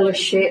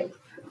fellowship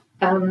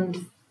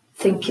and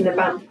thinking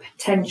about the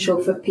potential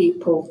for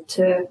people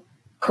to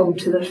come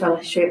to the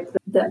fellowship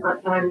that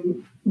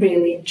I'm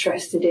really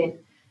interested in.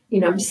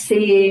 I'm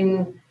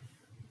seeing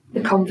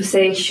the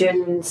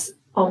conversations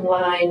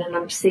online and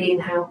I'm seeing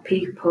how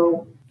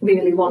people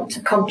really want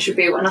to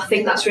contribute, and I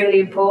think that's really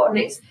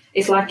important.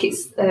 It's like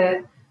it's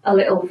a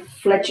little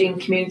fledgling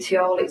community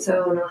all its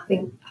own, and I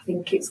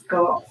think it's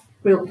got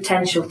real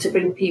potential to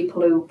bring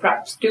people who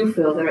perhaps do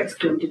feel they're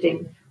excluded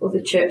in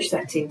other church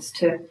settings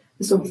to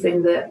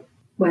something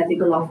where they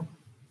belong.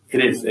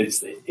 It is. It's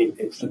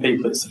the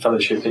people. It's the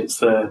fellowship. It's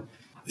the.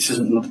 This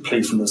isn't another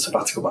plea from the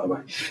sabbatical, by the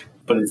way,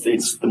 but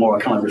it's the more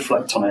I kind of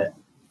reflect on it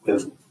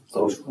with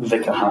sort of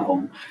vicar hat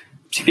on,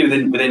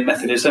 particularly within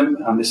Methodism.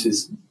 And this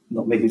is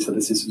not me who said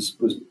this. This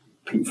was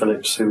Pete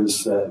Phillips, who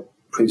was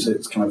previously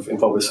kind of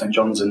involved with St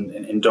John's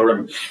in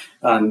Durham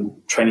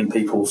and training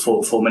people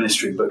for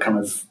ministry, but kind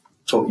of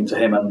talking to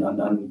him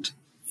and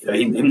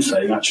him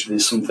saying actually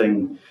there's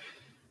something,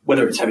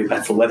 whether it's heavy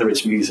metal, whether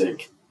it's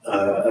music,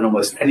 and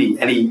almost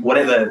any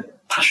whatever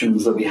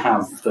passions that we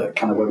have, that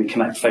kind of where we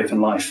connect faith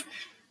and life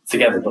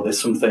together, but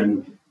there's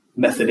something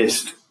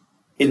Methodist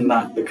in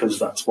that, because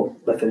that's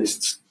what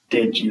Methodists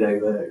did.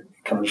 The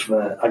kind of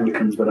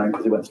Anglicans were known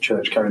because they went to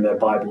church carrying their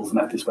Bibles. The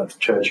Methodists went to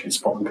church, you could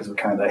spot them because they were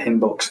carrying their hymn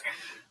books,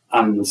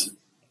 and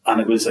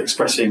it was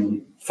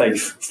expressing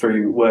faith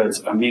through words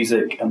and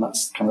music, and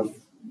that's kind of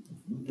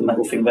the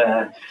metal thing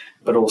there.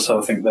 But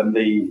also I think then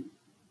the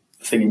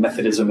thing in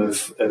Methodism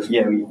of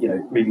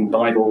reading the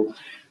Bible,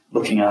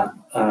 looking at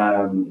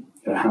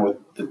how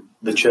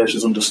the church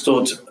has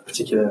understood a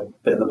particular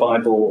bit of the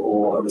Bible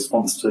or a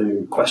response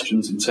to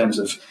questions in terms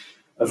of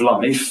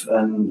life,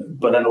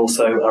 but then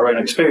also our own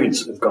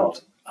experience of God.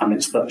 And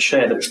it's that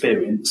shared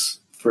experience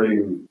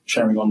through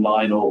sharing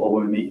online or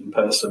when we meet in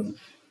person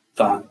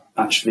that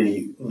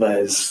actually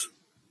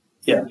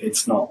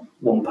it's not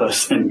one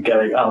person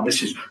going,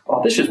 this is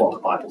what the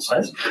Bible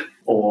says,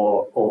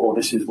 or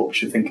this is what we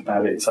should think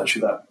about it. It's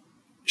actually that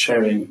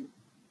sharing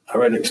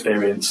our own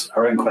experience,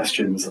 our own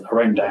questions,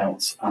 our own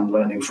doubts, and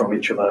learning from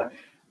each other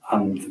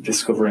and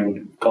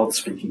discovering God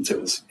speaking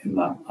to us in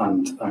that,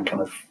 and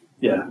kind of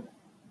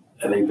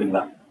enabling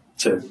that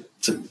to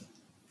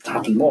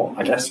happen more,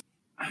 I guess.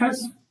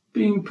 Has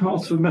being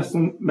part of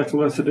Metal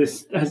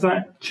Methodist, has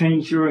that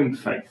changed your own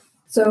faith?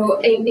 So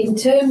in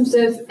terms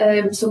of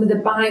some of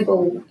the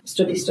Bible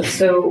study stuff,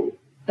 so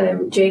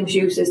James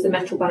uses the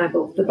Metal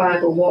Bible, the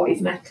Bible, what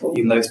is metal?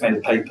 Even though it's made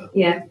of paper.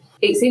 Yeah.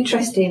 It's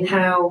interesting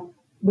how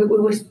we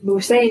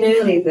were saying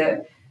earlier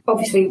that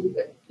obviously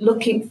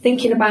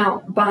thinking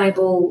about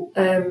Bible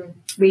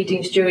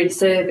readings during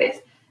service,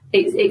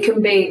 it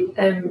can be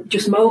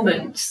just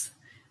moments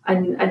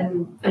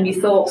and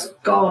your thoughts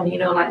gone,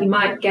 like you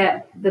might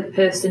get the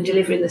person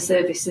delivering the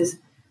services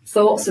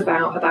thoughts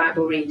about a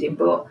Bible reading,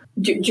 but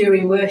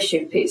during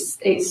worship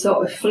it's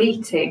sort of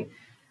fleeting.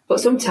 But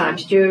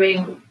sometimes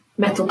during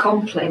Metal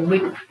Compline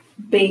we'd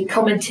be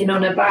commenting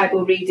on a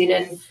Bible reading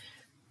and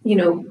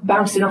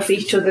bouncing off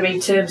each other in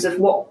terms of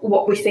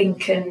what we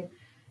think, and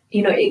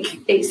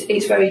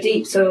it's very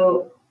deep.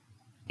 So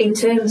in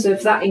terms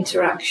of that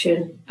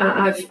interaction,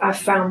 I've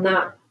found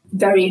that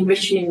very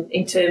enriching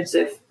in terms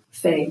of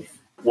faith.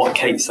 What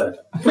Kate said.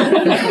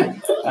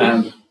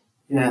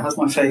 Has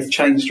my faith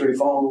changed or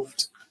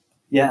evolved?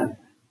 Yeah.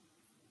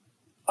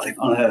 I think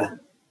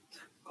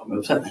got me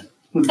upset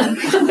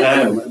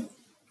then.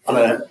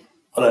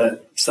 On a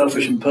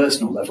selfish and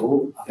personal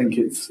level, I think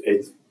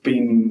there's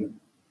been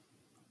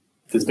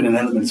an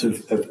element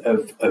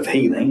of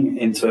healing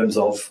in terms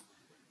of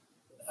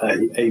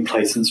a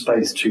place and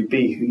space to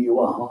be who you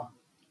are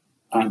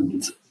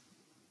and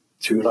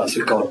to realise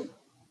that God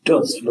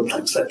does love to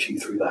accept you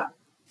through that,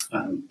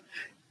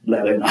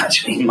 let alone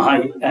actually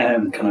might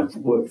kind of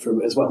work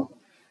through it as well.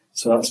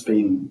 So that's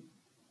been,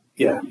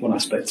 one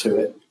aspect to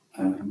it.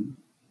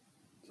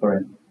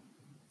 Sorry.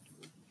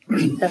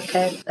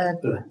 Okay,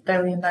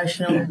 very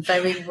emotional,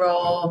 very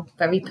raw,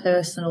 very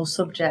personal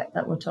subject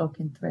that we're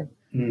talking through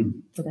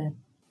today.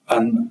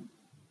 And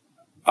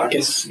I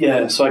guess,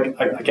 so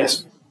I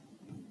guess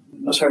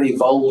not necessarily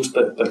evolved,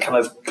 but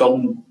kind of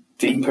gone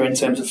deeper in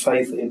terms of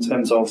faith, in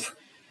terms of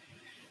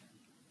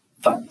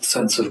that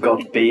sense of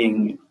God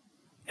being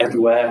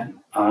everywhere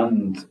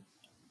and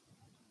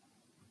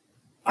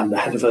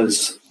ahead of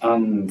us,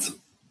 and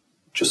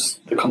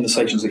just the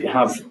conversations that you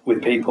have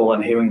with people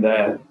and hearing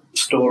their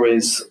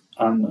stories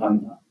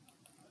and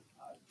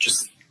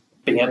just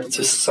being able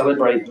to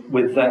celebrate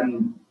with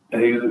them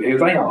who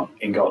they are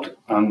in God,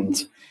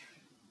 and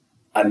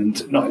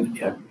not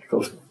in, of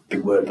course,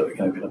 big word,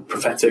 but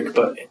prophetic,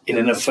 but in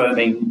an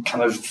affirming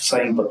kind of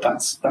saying, but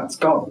that's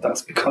God,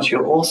 that's because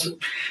you're awesome.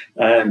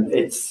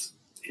 It's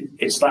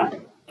that,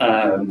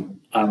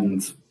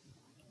 and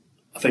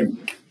I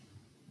think,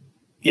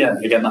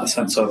 again, that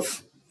sense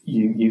of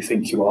you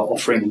think you are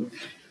offering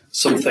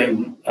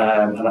something,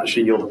 and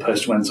actually you're the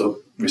person who ends up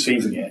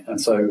receiving it.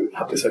 And so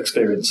had this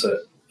experience at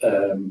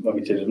when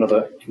we did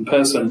another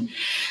in-person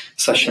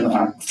session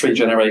at 3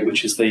 Generate,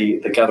 which is the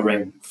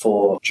gathering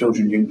for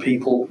children and young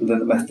people within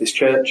the Methodist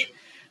Church.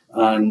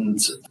 And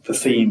the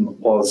theme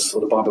was,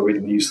 or the Bible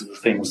reading, the use of the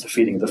theme was the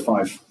feeding of the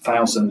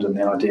 5,000, and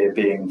the idea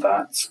being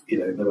that,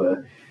 there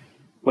were,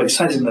 well, it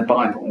says in the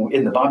Bible,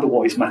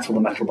 what is metal?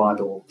 The Metal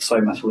Bible, so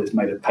metal is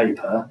made of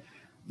paper,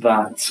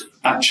 that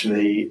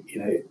actually,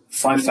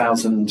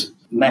 5,000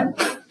 men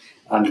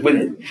and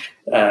women,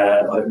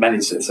 men,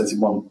 it says in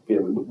one,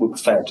 were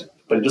fed,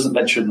 but it doesn't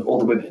mention all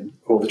the women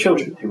or all the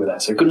children who were there.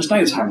 So goodness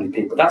knows how many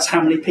people. That's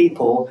how many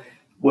people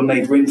were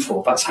made room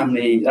for. That's how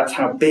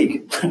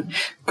big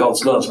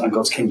God's love and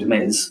God's kingdom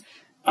is.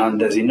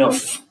 And there's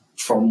enough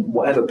from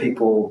whatever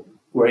people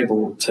were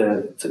able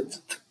to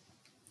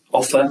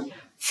offer.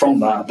 From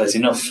that, there's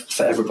enough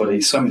for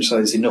everybody, so much so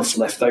there's enough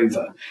left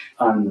over.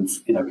 And,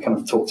 we kind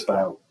of talked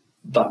about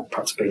that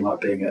perhaps being like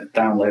being at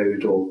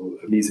Download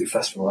or a music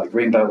festival like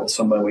Greenbelt or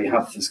somewhere where you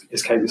have,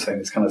 as Kate was saying,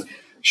 this kind of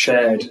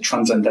shared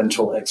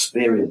transcendental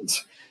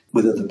experience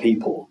with other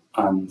people.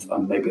 And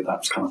maybe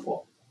that's kind of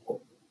what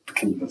the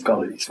kingdom of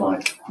God is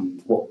like,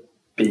 and what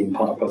being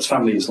part of God's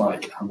family is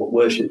like, and what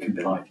worship can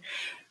be like.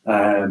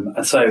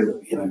 And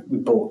so, we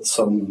bought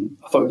some,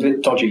 I thought it was a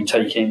bit dodgy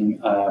taking,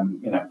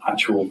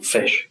 actual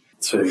fish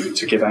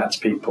to give out to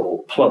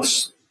people.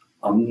 Plus,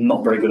 I'm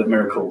not very good at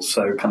miracles,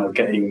 so kind of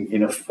getting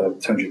enough for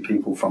 200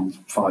 people from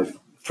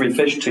 3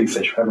 fish, 2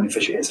 fish, however many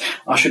fish it is.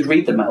 I should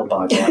read the Metal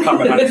Bible. I can't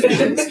remember how many fish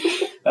it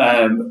is.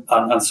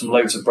 And some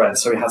loads of bread.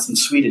 So we had some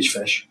Swedish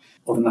fish.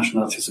 All the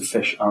nationalities of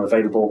fish are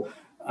available.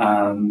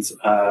 And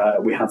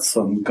we had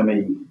some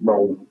gummy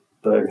roll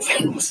burger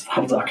things,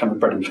 that kind of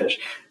bread and fish,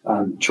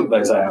 and chucked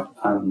those out,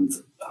 and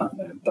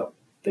the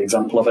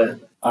example of it.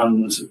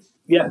 And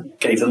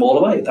gave them all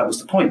away. That was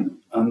the point.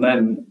 And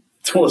then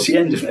towards the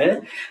end of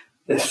it,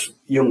 this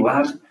young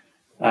lad,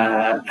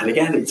 and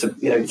again, it's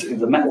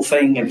the metal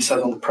thing, and he said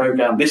on the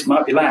programme, this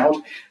might be loud,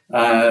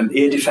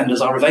 ear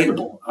defenders are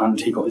available. And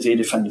he got his ear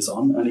defenders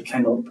on, and he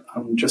came up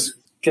and just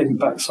gave me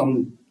back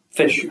some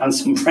fish and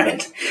some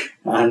bread.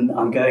 And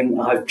I'm going,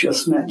 I've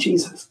just met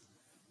Jesus.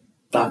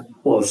 That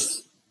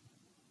was,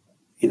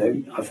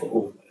 I thought,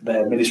 well,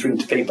 they're ministering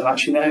to people.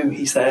 Actually, no,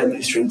 he's there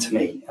ministering to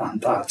me.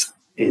 And that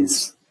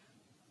is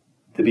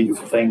the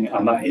beautiful thing,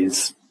 and that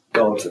is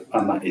God,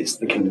 and that is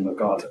the kingdom of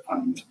God.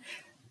 And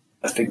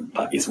I think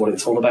that is what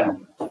it's all about.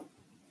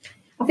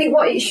 I think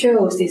what it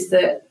shows is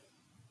that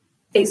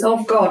it's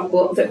of God,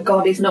 but that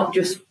God is not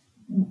just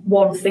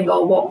one thing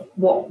or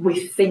what we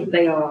think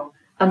they are.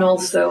 And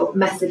also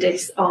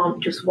Methodists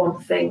aren't just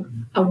one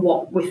thing and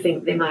what we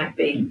think they might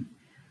be.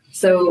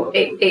 So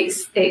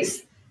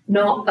it's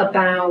not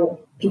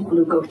about people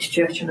who go to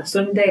church on a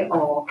Sunday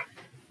or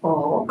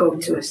go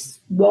to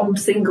one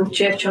single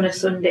church on a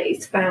Sunday.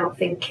 It's about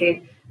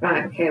thinking,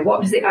 right, okay,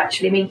 what does it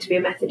actually mean to be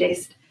a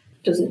Methodist?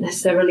 Doesn't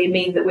necessarily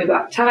mean that we're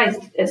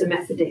baptised as a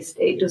Methodist.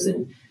 It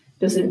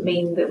doesn't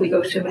mean that we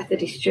go to a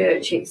Methodist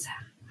church. It's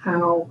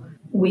how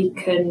we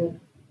can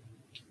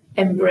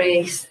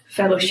embrace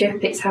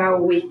fellowship. It's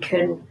how we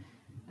can.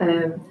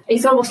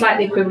 It's almost like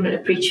the equivalent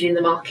of preaching in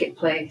the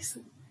marketplace.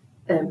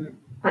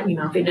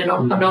 Having an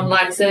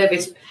online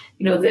service.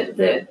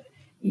 That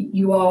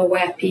you are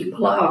where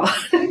people are.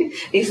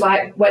 It's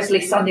like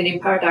Wesley standing in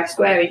Paradise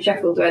Square in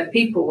Sheffield, where the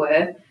people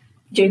were.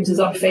 James is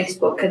on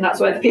Facebook, and that's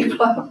where the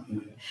people are.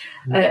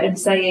 And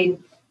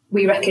saying,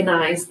 we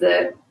recognise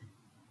that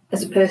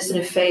as a person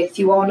of faith,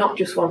 you are not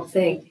just one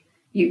thing.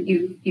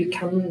 You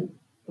can,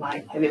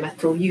 like heavy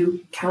metal,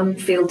 you can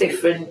feel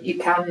different. You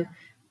can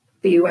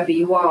be whoever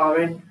you are,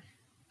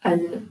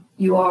 and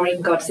you are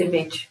in God's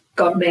image.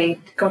 God made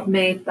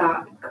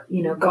that.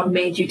 God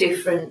made you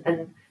different,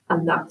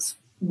 and that's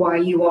why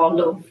you are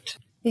loved.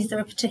 Is there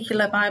a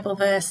particular Bible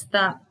verse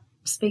that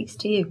speaks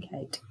to you,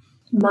 Kate?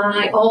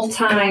 My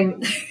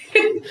all-time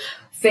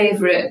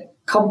favourite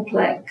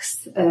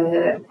complex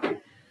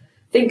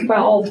think about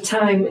all the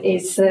time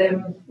is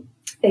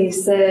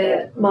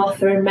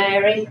Martha and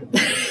Mary.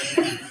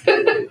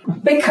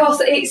 Because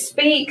it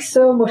speaks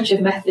so much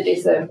of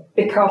Methodism,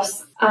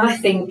 because I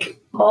think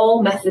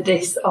all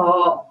Methodists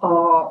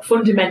are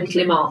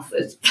fundamentally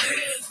Marthas.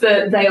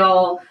 They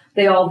are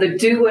the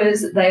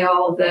doers, they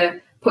are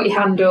the put your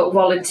hand up,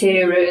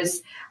 volunteer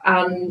us,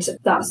 and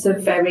that's a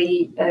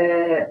very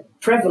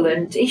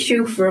prevalent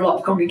issue for a lot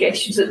of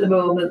congregations at the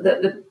moment,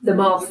 that the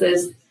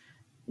Marthas,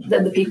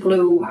 then the people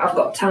who have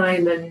got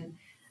time and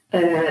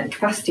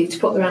capacity to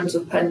put their hands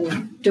up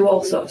and do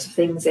all sorts of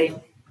things in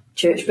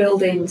church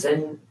buildings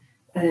and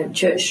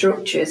church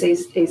structures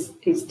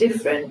is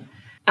different.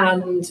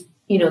 And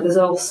there's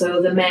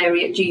also the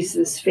Mary at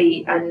Jesus'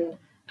 feet, and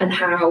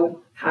how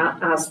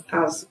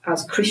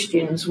as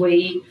Christians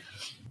we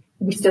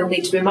still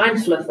need to be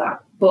mindful of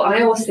that. But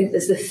I always think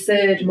there's a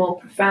third, more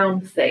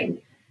profound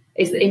thing,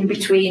 is that in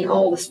between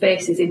all the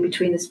spaces, in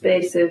between the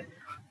space of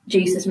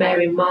Jesus,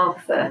 Mary and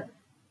Martha,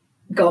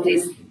 God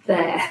is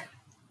there.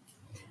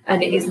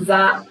 And it is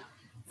that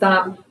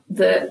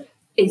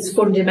is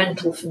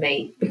fundamental for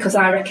me, because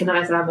I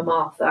recognise I'm a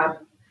Martha.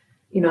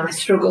 I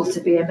struggle to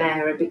be a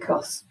Mary,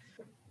 because,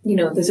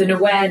 there's an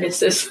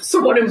awareness as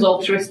someone who's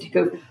altruistic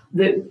of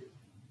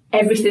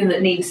everything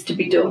that needs to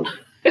be done.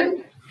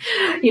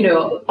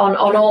 On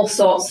all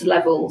sorts of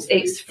levels.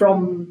 It's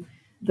from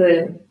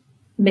the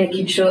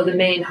making sure the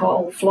main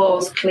hall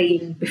floor's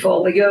clean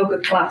before the yoga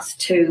class,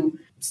 to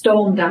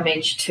storm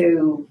damage,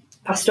 to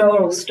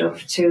pastoral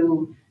stuff,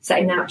 to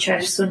setting out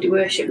church Sunday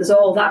worship. There's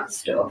all that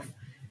stuff.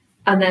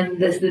 And then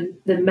there's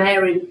the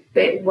Mary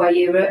bit, where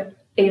you're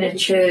in a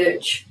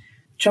church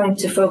trying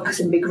to focus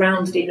and be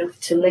grounded enough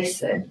to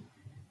listen.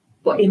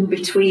 But in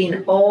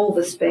between all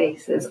the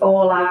spaces,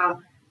 all our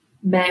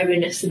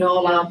Maryness and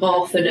all our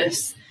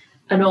Marthaness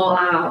and all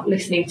our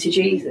listening to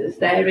Jesus,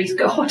 there is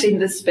God in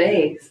the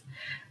space.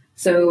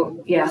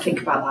 So, yeah, I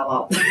think about that a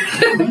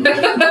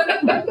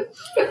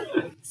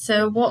lot.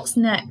 So what's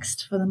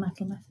next for the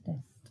Metal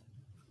Methodist?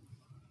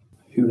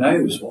 Who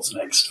knows what's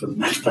next for the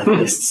Metal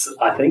Methodists,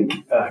 I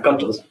think. God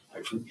does,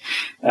 hopefully.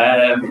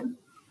 I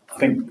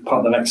think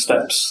part of the next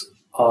steps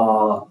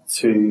are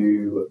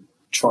to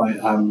try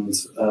and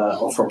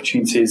offer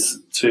opportunities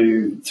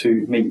to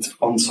meet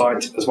on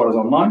site as well as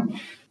online,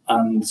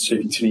 and to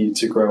continue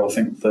to grow, I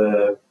think,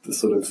 the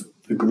sort of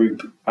the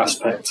group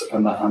aspect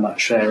and that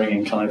sharing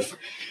and kind of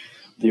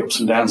the ups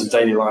and downs of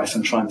daily life,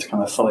 and trying to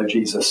kind of follow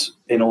Jesus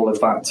in all of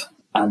that.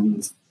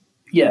 And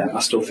yeah, I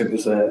still think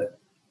there's a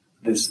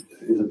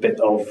bit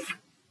of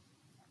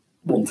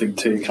wanting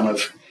to kind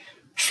of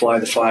fly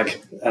the flag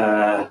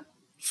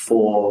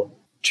for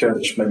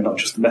church, maybe not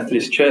just the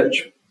Methodist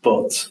Church,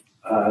 but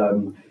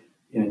you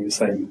were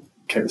saying,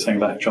 Kate was saying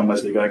about John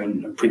Wesley going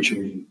and preaching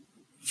in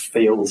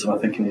fields, and I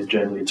think in his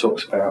journal he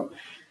talks about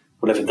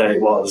whatever day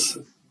it was,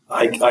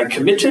 I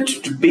committed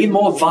to be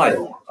more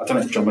vile. I don't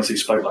know if John Wesley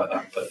spoke like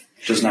that, but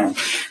just now.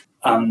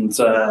 And,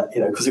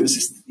 because it was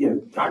just,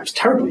 it was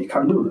terrible. You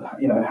can't do that.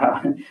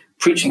 How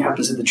preaching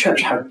happens in the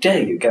church. How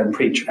dare you go and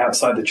preach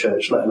outside the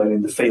church, let alone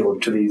in the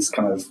field, to these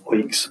kind of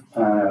weeks?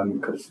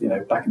 Because,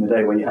 back in the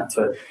day where you had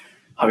to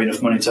have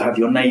enough money to have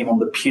your name on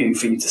the pew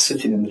for you to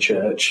sit in the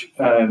church,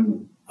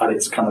 and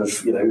it's kind of,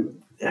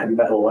 heavy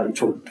metal, like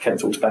Kate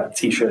talked about,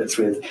 T-shirts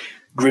with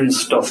grim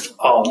stuff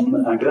on,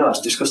 and I go, oh,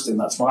 that's disgusting,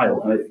 that's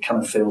vile. And it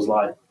kind of feels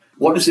like,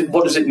 what does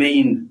it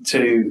mean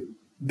to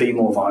be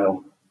more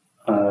vile?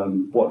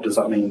 What does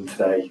that mean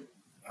today?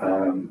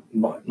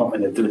 Not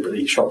in a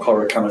deliberately shock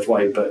horror kind of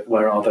way, but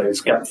where are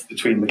those gaps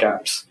between the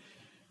gaps?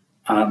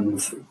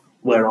 And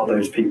where are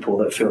those people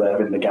that feel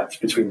they're in the gaps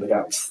between the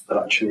gaps, that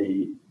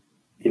actually,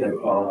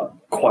 are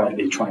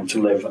quietly trying to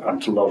live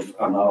and to love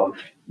and are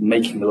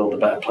making the world a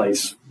better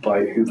place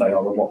by who they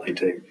are and what they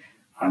do?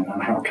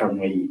 And how can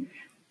we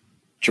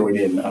join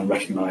in and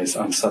recognise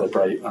and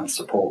celebrate and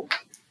support?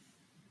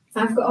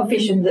 I've got a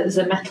vision that there's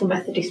a Metal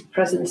Methodist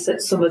presence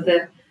at some of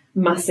the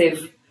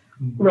massive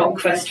rock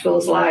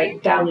festivals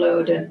like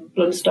Download and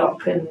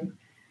Bloodstock and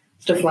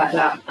stuff like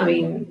that. I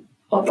mean,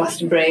 or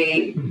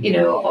Glastonbury,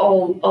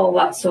 all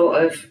that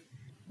sort of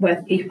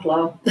where people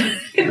are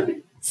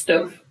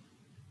stuff.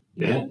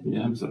 Yeah,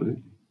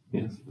 absolutely.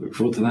 Yes, look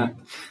forward to that.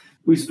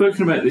 We've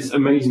spoken about this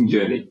amazing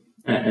journey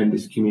and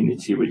this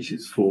community which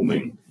is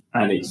forming,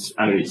 and it's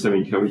so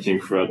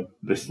encouraging for our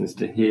listeners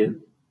to hear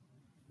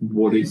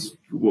what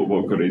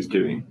God is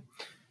doing.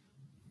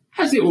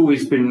 Has it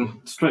always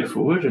been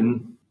straightforward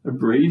and a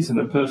breeze and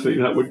a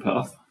perfect upward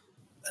path?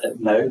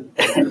 No,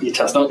 it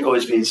has not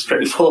always been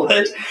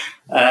straightforward.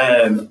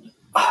 I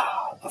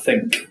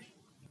think,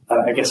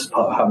 I guess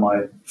part of how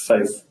my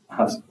faith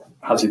has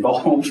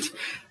evolved,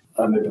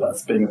 maybe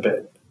that's being a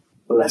bit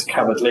less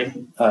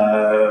cowardly,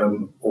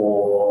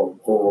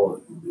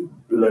 or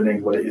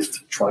learning what it is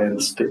to try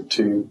and stick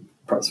to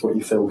perhaps what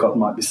you feel God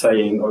might be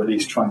saying, or at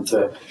least trying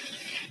to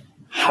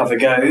have a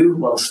go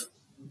whilst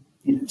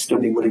still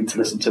being willing to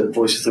listen to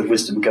voices of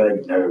wisdom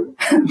going, no,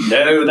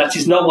 that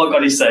is not what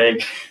God is saying.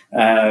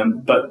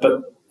 But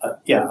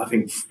I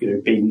think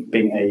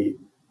being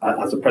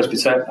as a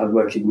presbyter and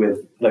working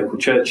with local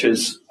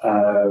churches,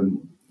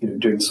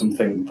 doing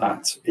something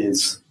that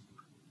is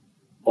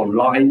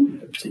online,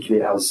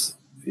 particularly as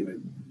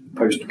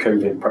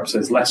post-COVID, perhaps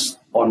there's less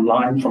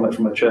online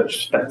from a church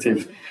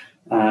perspective.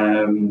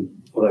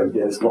 Although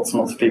there's lots and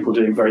lots of people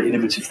doing very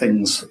innovative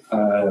things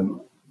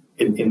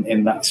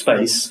in that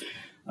space.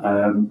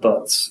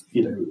 But,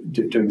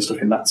 doing stuff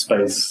in that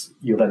space,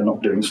 you're then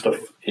not doing stuff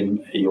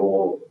in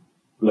your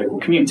local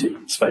community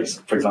space,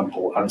 for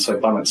example. And so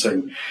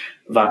balancing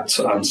that,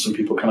 and some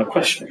people kind of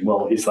questioning,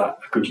 well, is that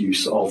a good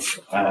use of,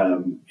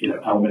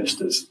 our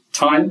ministers'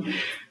 time?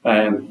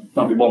 That'd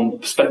be one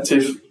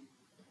perspective.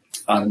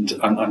 And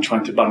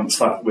trying to balance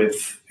that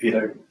with,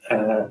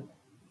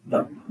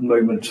 that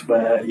moment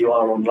where you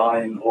are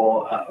online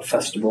or at a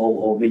festival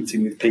or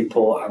meeting with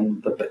people,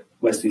 and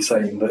Wesley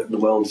saying that the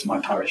world is my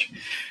parish,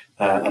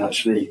 and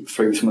actually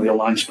through some of the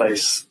online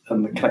space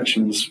and the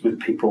connections with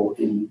people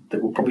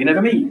that we'll probably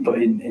never meet, but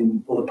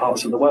in other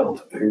parts of the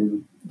world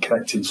who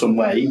connect in some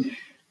way,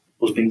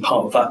 us being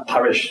part of that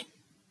parish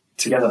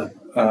together.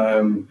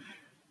 And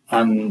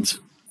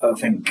I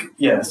think,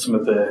 some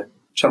of the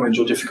challenge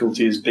or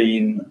difficulty has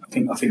been,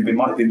 I think we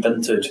might have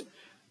invented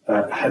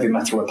heavy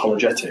metal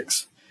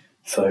apologetics.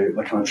 So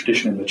the kind of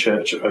tradition in the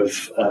church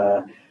of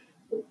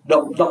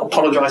not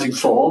apologising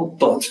for,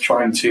 but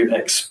trying to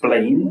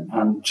explain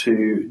and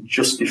to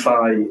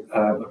justify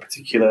a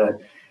particular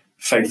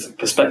faith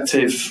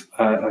perspective,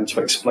 and to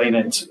explain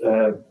it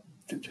to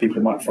people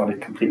who might find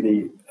it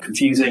completely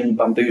confusing,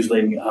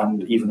 bamboozling,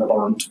 and even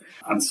abhorrent.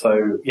 And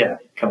so,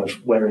 kind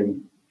of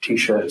wearing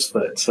T-shirts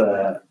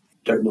that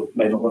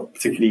may not look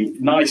particularly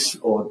nice,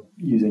 or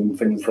using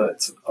things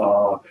that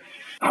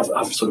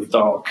have sort of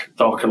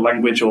darker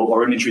language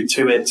or imagery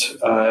to it.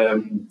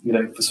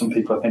 For some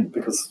people, I think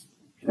because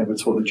we're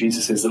taught that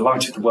Jesus is the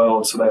light of the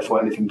world, so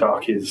therefore anything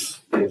dark is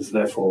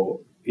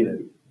therefore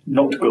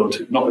not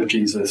good, not of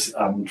Jesus,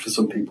 and for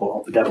some people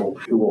of the devil,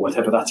 or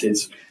whatever that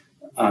is.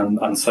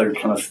 And so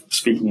kind of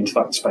speaking into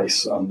that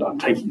space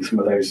and taking some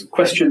of those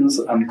questions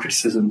and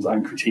criticisms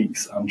and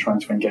critiques and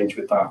trying to engage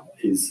with that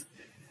is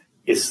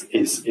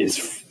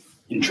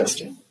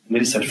interesting. I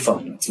nearly said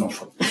fun. It's not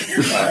fun,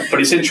 but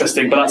it's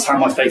interesting. But that's how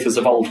my faith has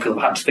evolved, because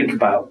I've had to think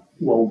about,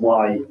 well,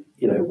 why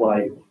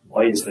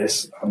is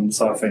this? And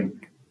so I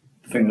think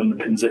the thing that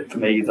underpins it for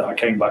me, that I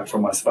came back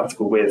from my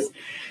sabbatical with,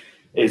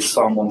 is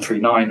Psalm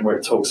 139, where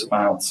it talks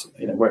about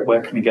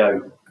where can we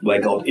go where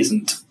God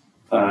isn't,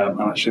 and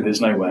actually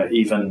there's nowhere.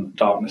 Even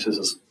darkness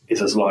is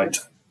as light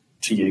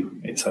to you,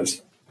 it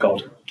says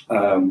God,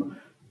 and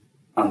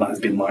that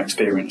has been my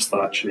experience, that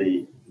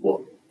actually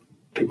what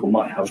people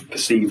might have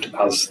perceived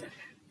as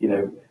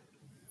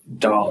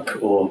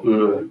dark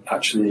or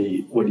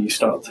actually, when you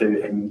start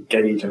to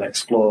engage and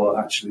explore,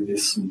 actually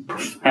there's some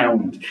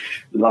profound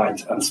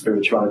light and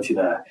spirituality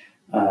there.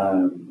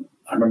 I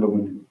remember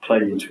when we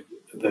played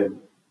the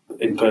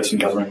in-person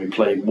gathering, we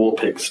played War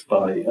Pigs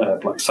by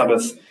Black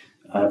Sabbath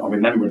on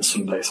Remembrance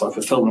Sunday. So I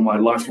fulfilled one of my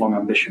lifelong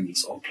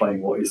ambitions of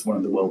playing what is one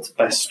of the world's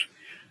best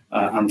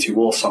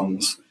anti-war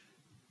songs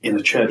in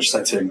a church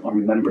setting on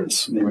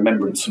Remembrance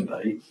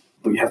Sunday.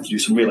 But you have to do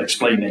some real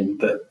explaining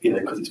that,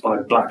 because it's by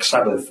Black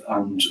Sabbath,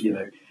 and,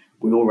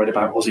 we all read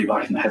about Ozzy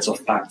biting the heads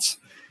off bats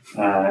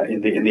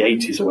in the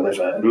 80s or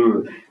whatever.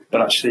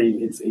 But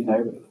actually, it's,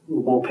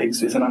 War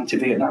Pigs is an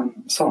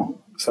anti-Vietnam song.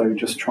 So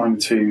just trying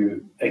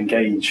to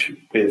engage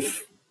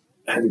with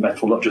heavy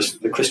metal, not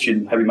just the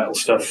Christian heavy metal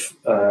stuff,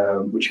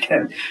 which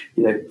again,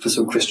 for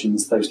some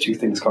Christians, those two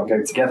things can't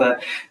go together.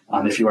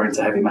 And if you're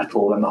into heavy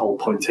metal, then the whole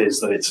point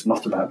is that it's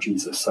not about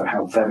Jesus. So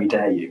how very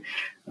dare you?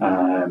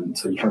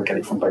 So you kind of get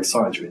it from both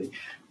sides, really.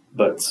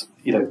 But,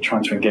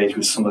 trying to engage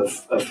with some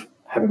of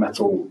heavy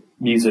metal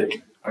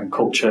music and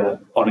culture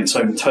on its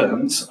own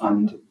terms,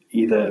 and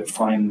either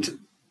find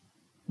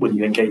when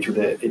you engage with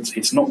it,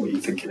 it's not what you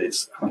think it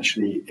is.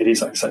 Actually, it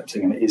is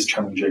accepting and it is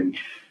challenging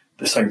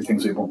the same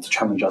things we want to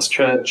challenge as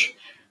church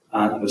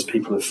and as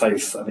people of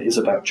faith. And it is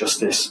about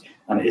justice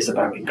and it is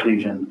about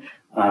inclusion.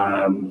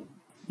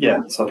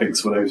 So I think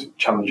some of those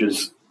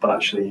challenges, but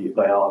actually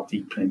they are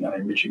deepening and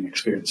enriching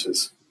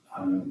experiences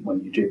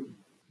when you do.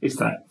 It's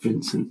that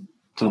Vincent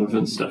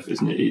Donovan stuff,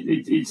 isn't it?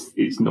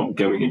 It's not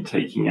going and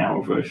taking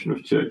our version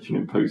of church and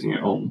imposing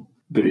it on,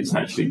 but it's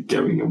actually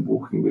going and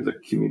walking with a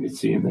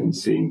community and then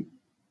seeing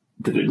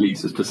that it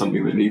leads us to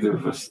something that neither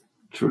of us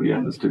truly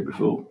understood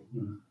before.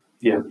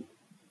 Yeah,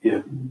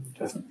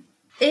 definitely.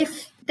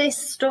 If this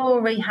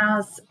story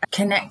has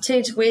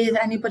connected with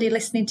anybody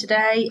listening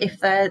today, if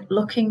they're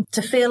looking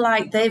to feel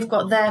like they've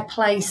got their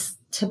place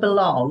to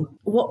belong,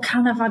 what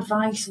kind of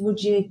advice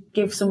would you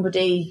give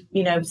somebody,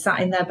 sat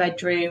in their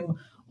bedroom,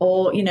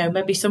 or,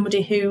 maybe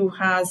somebody who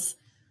has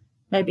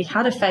maybe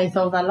had a faith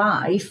all their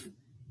life,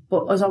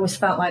 but has always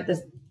felt like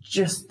there's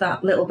just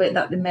that little bit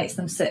that makes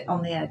them sit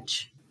on the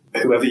edge?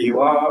 Whoever you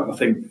are, I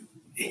think,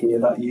 hear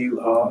that you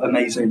are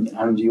amazing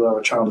and you are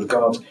a child of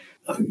God.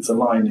 I think there's a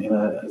line in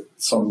a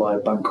song by a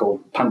band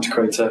called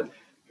Pantocrator,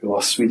 who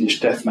are Swedish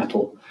death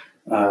metal,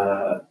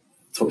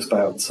 talks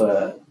about,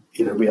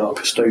 we are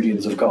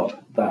custodians of God,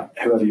 that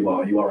whoever you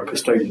are a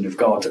custodian of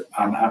God.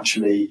 And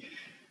actually,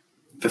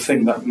 the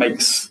thing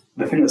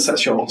that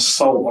sets your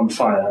soul on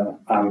fire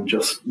and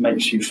just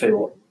makes you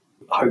feel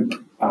hope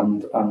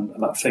and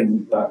that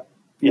thing that,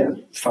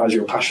 fires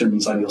your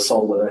passions and your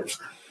soul, whether it's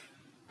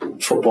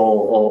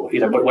football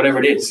or, whatever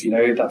it is,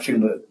 that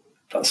thing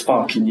that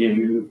spark in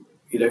you,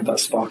 that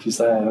spark is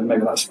there, and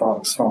maybe that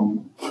spark's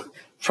from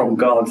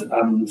God,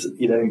 and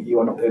you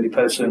are not the only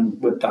person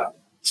with that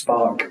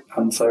spark,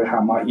 and so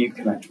how might you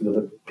connect with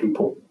other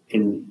people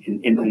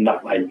in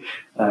that way,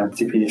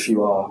 particularly if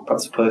you are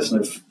perhaps a person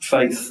of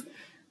faith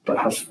but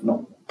have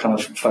not kind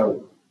of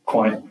felt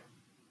quite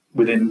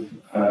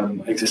within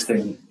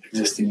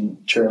existing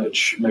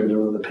church. Maybe there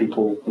are other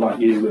people like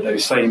you with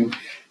those same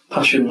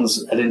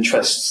passions and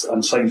interests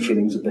and same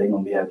feelings of being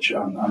on the edge,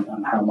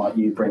 and how might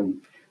you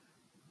bring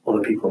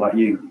other people like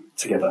you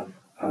together.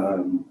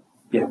 Can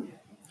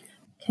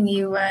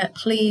you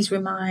please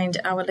remind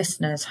our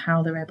listeners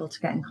how they're able to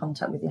get in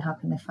contact with you? How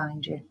can they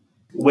find you?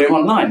 We're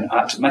online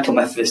at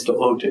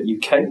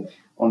metalmethodist.org.uk.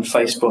 On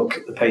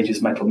Facebook, the page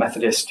is Metal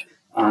Methodist,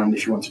 and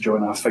if you want to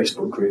join our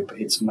Facebook group,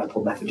 it's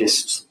Metal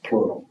Methodists,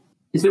 plural.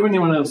 Is there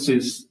anyone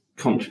else's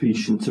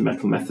contribution to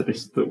Metal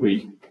Methodist that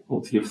we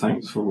ought to give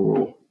thanks for?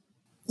 Or?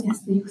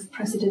 Yes, the youth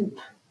president.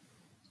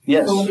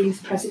 Yes. Former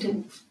youth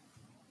president.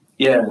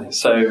 Yeah,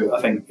 so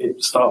I think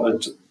it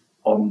started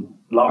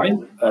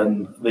online,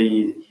 and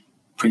the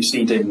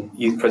preceding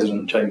youth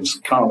president, James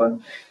Carver,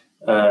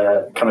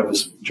 kind of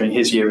was during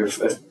his year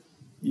of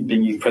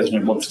being youth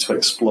president, wanted to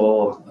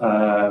explore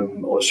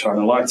or shine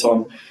a light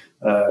on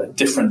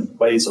different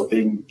ways of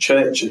being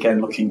church,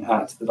 again looking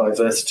at the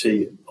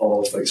diversity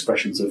of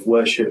expressions of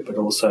worship, but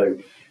also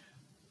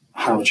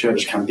how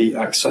church can be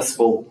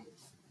accessible,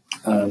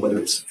 whether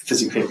it's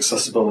physically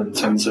accessible in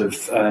terms of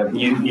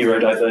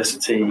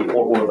neurodiversity or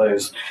all of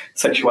those,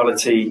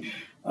 sexuality,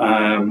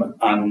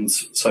 and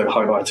so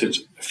highlighted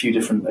a few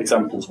different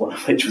examples, one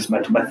of which was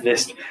Metal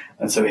Methodist,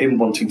 and so him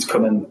wanting to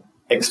come and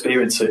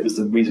experience it was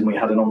the reason we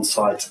had an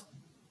on-site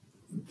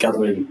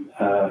gathering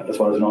as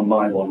well as an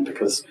online one,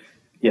 because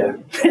we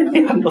had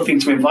nothing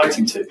to invite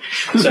him to.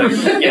 So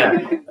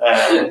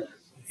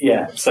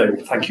so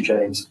thank you,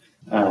 James.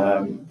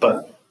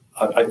 But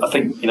I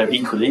think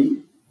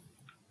equally,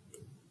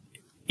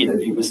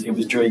 it was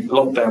during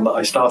lockdown that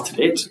I started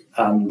it,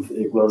 and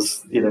it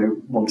was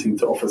wanting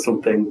to offer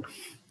something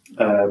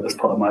as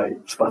part of my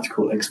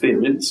sabbatical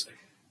experience.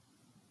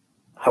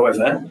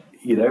 However,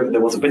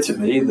 there was a bit of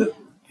me that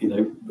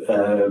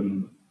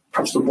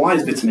perhaps the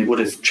wise bit of me would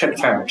have checked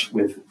out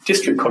with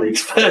district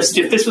colleagues first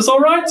if this was all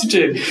right to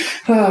do.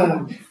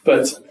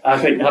 But I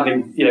think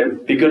having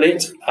begun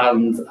it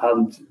and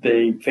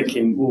be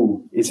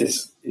thinking, is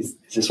this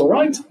all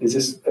right? Is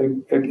this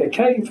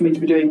okay for me to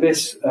be doing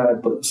this?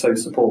 But so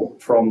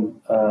support from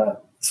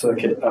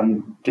circuit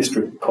and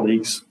district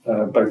colleagues,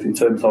 both in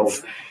terms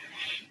of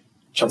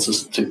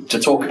chances to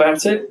talk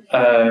about it,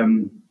 but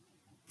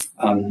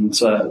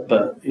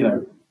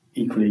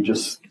equally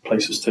just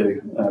places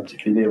to,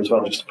 particularly Neil as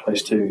well, just a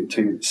place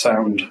to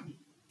sound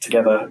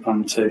together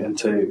and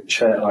to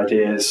share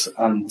ideas,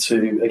 and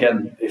to,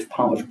 again, if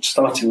part of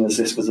starting as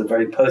this was a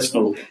very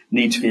personal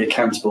need to be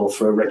accountable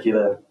for a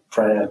regular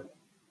prayer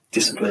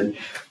discipline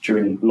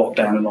during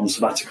lockdown and on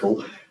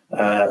sabbatical,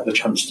 the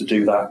chance to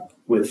do that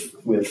with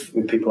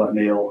people like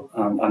Neil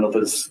and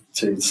others,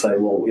 to say,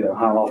 well,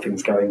 how are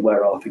things going?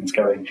 Where are things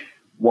going?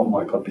 What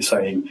might God be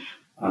saying?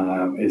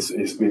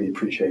 Is really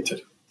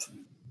appreciated.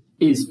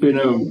 It's been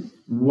a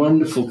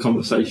wonderful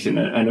conversation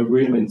and a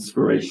real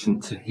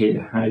inspiration to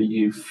hear how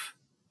you've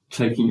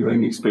taken your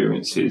own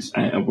experiences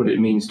and what it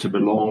means to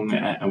belong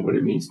and what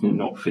it means to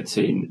not fit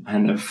in,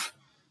 and have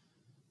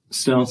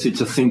started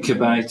to think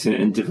about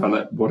it and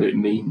develop what it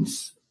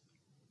means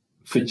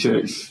for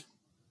church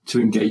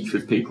to engage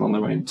with people on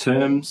their own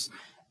terms,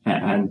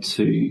 and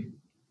to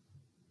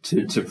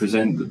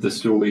present the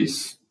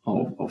stories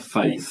of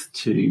faith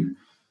to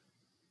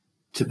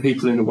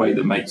people in a way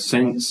that makes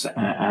sense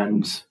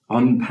and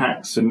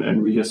unpacks and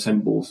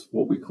reassembles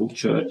what we call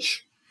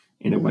church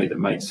in a way that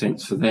makes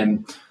sense for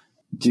them.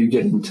 Do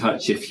get in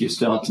touch if you're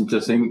starting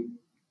to think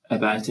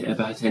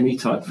about any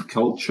type of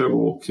culture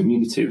or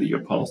community that you're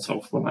part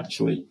of. Well,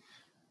 actually,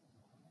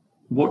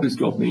 what does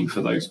God mean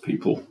for those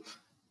people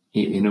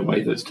in a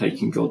way that's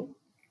taking God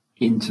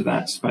into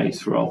that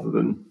space, rather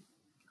than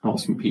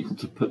asking people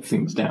to put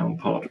things down,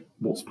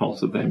 what's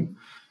part of them,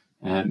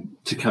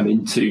 to come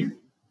into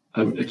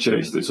a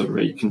church that's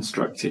already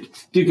constructed.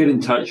 Do get in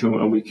touch,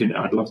 and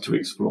I'd love to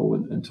explore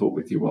and talk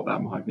with you what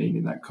that might mean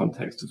in that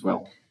context as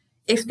well.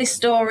 If this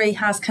story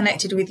has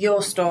connected with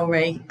your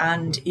story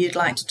and you'd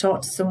like to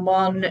talk to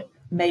someone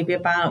maybe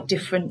about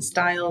different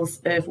styles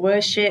of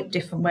worship,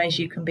 different ways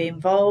you can be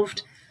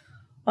involved,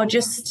 or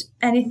just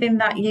anything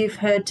that you've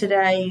heard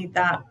today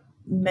that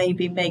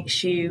maybe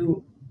makes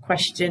you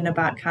question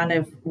about kind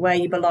of where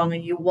you belong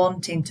and you're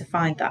wanting to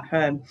find that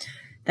home,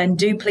 then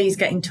do please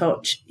get in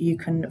touch. You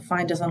can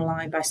find us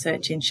online by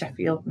searching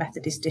Sheffield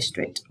Methodist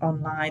District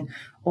online,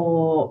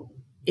 or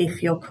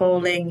if your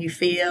calling you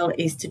feel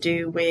is to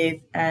do with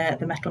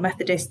the Metal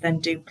Methodist, then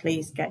do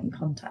please get in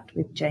contact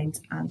with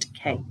James and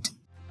Kate.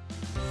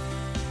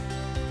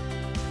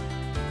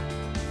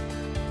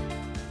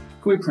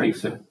 Can we pray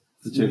for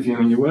the two of you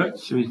and your work?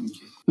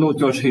 Lord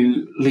God,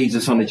 who leads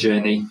us on a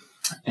journey,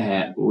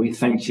 we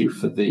thank you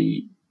for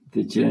the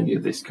journey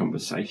of this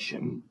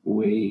conversation.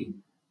 We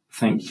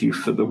Thank you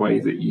for the way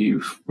that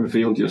you've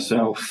revealed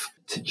yourself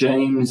to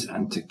James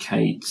and to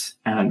Kate,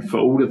 and for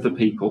all of the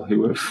people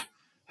who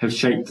have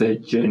shaped their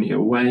journey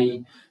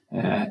away,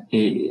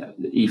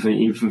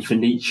 even for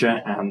Nietzsche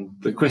and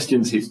the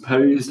questions he's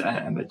posed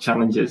and the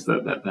challenges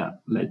that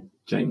led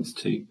James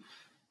to,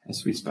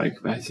 as we spoke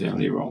about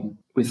earlier on.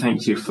 We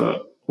thank you for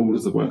all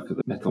of the work of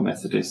the Metal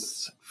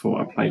Methodists,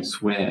 for a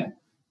place where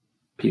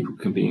people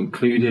can be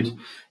included,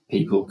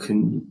 people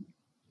can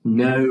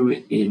know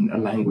in a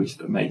language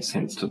that makes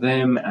sense to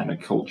them and a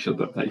culture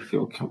that they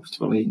feel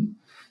comfortable in,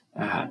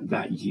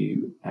 that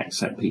you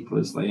accept people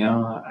as they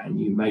are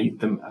and you made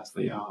them as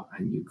they are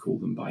and you call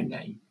them by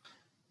name.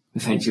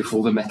 We thank you for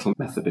all the Metal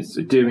Methodists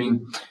are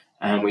doing,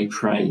 and we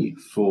pray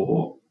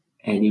for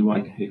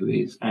anyone who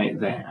is out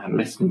there and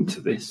listening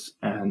to this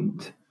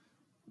and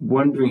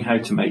wondering how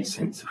to make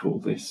sense of all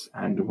this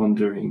and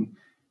wondering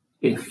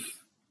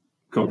if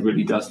God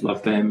really does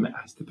love them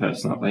as the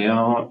person that they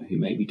are, who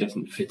maybe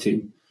doesn't fit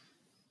in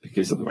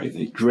because of the way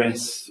they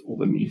dress or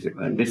the music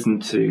they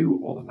listen to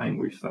or the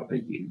language that they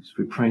use.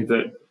 We pray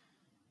that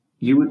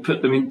you would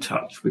put them in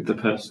touch with the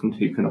person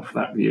who can offer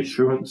that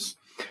reassurance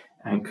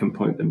and can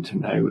point them to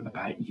know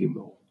about you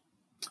more.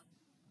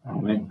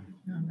 Amen.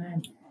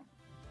 Amen.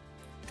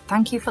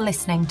 Thank you for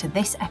listening to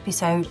this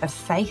episode of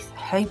Faith,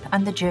 Hope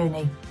and the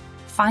Journey.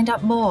 Find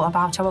out more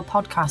about our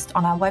podcast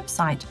on our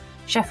website,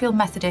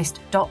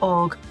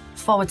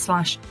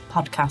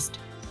 sheffieldmethodist.org/podcast.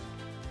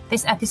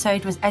 This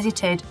episode was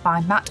edited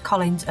by Matt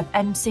Collins of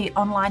MC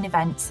Online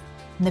Events,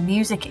 and the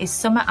music is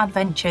Summer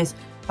Adventures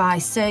by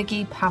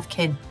Sergii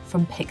Pavkin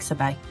from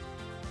Pixabay.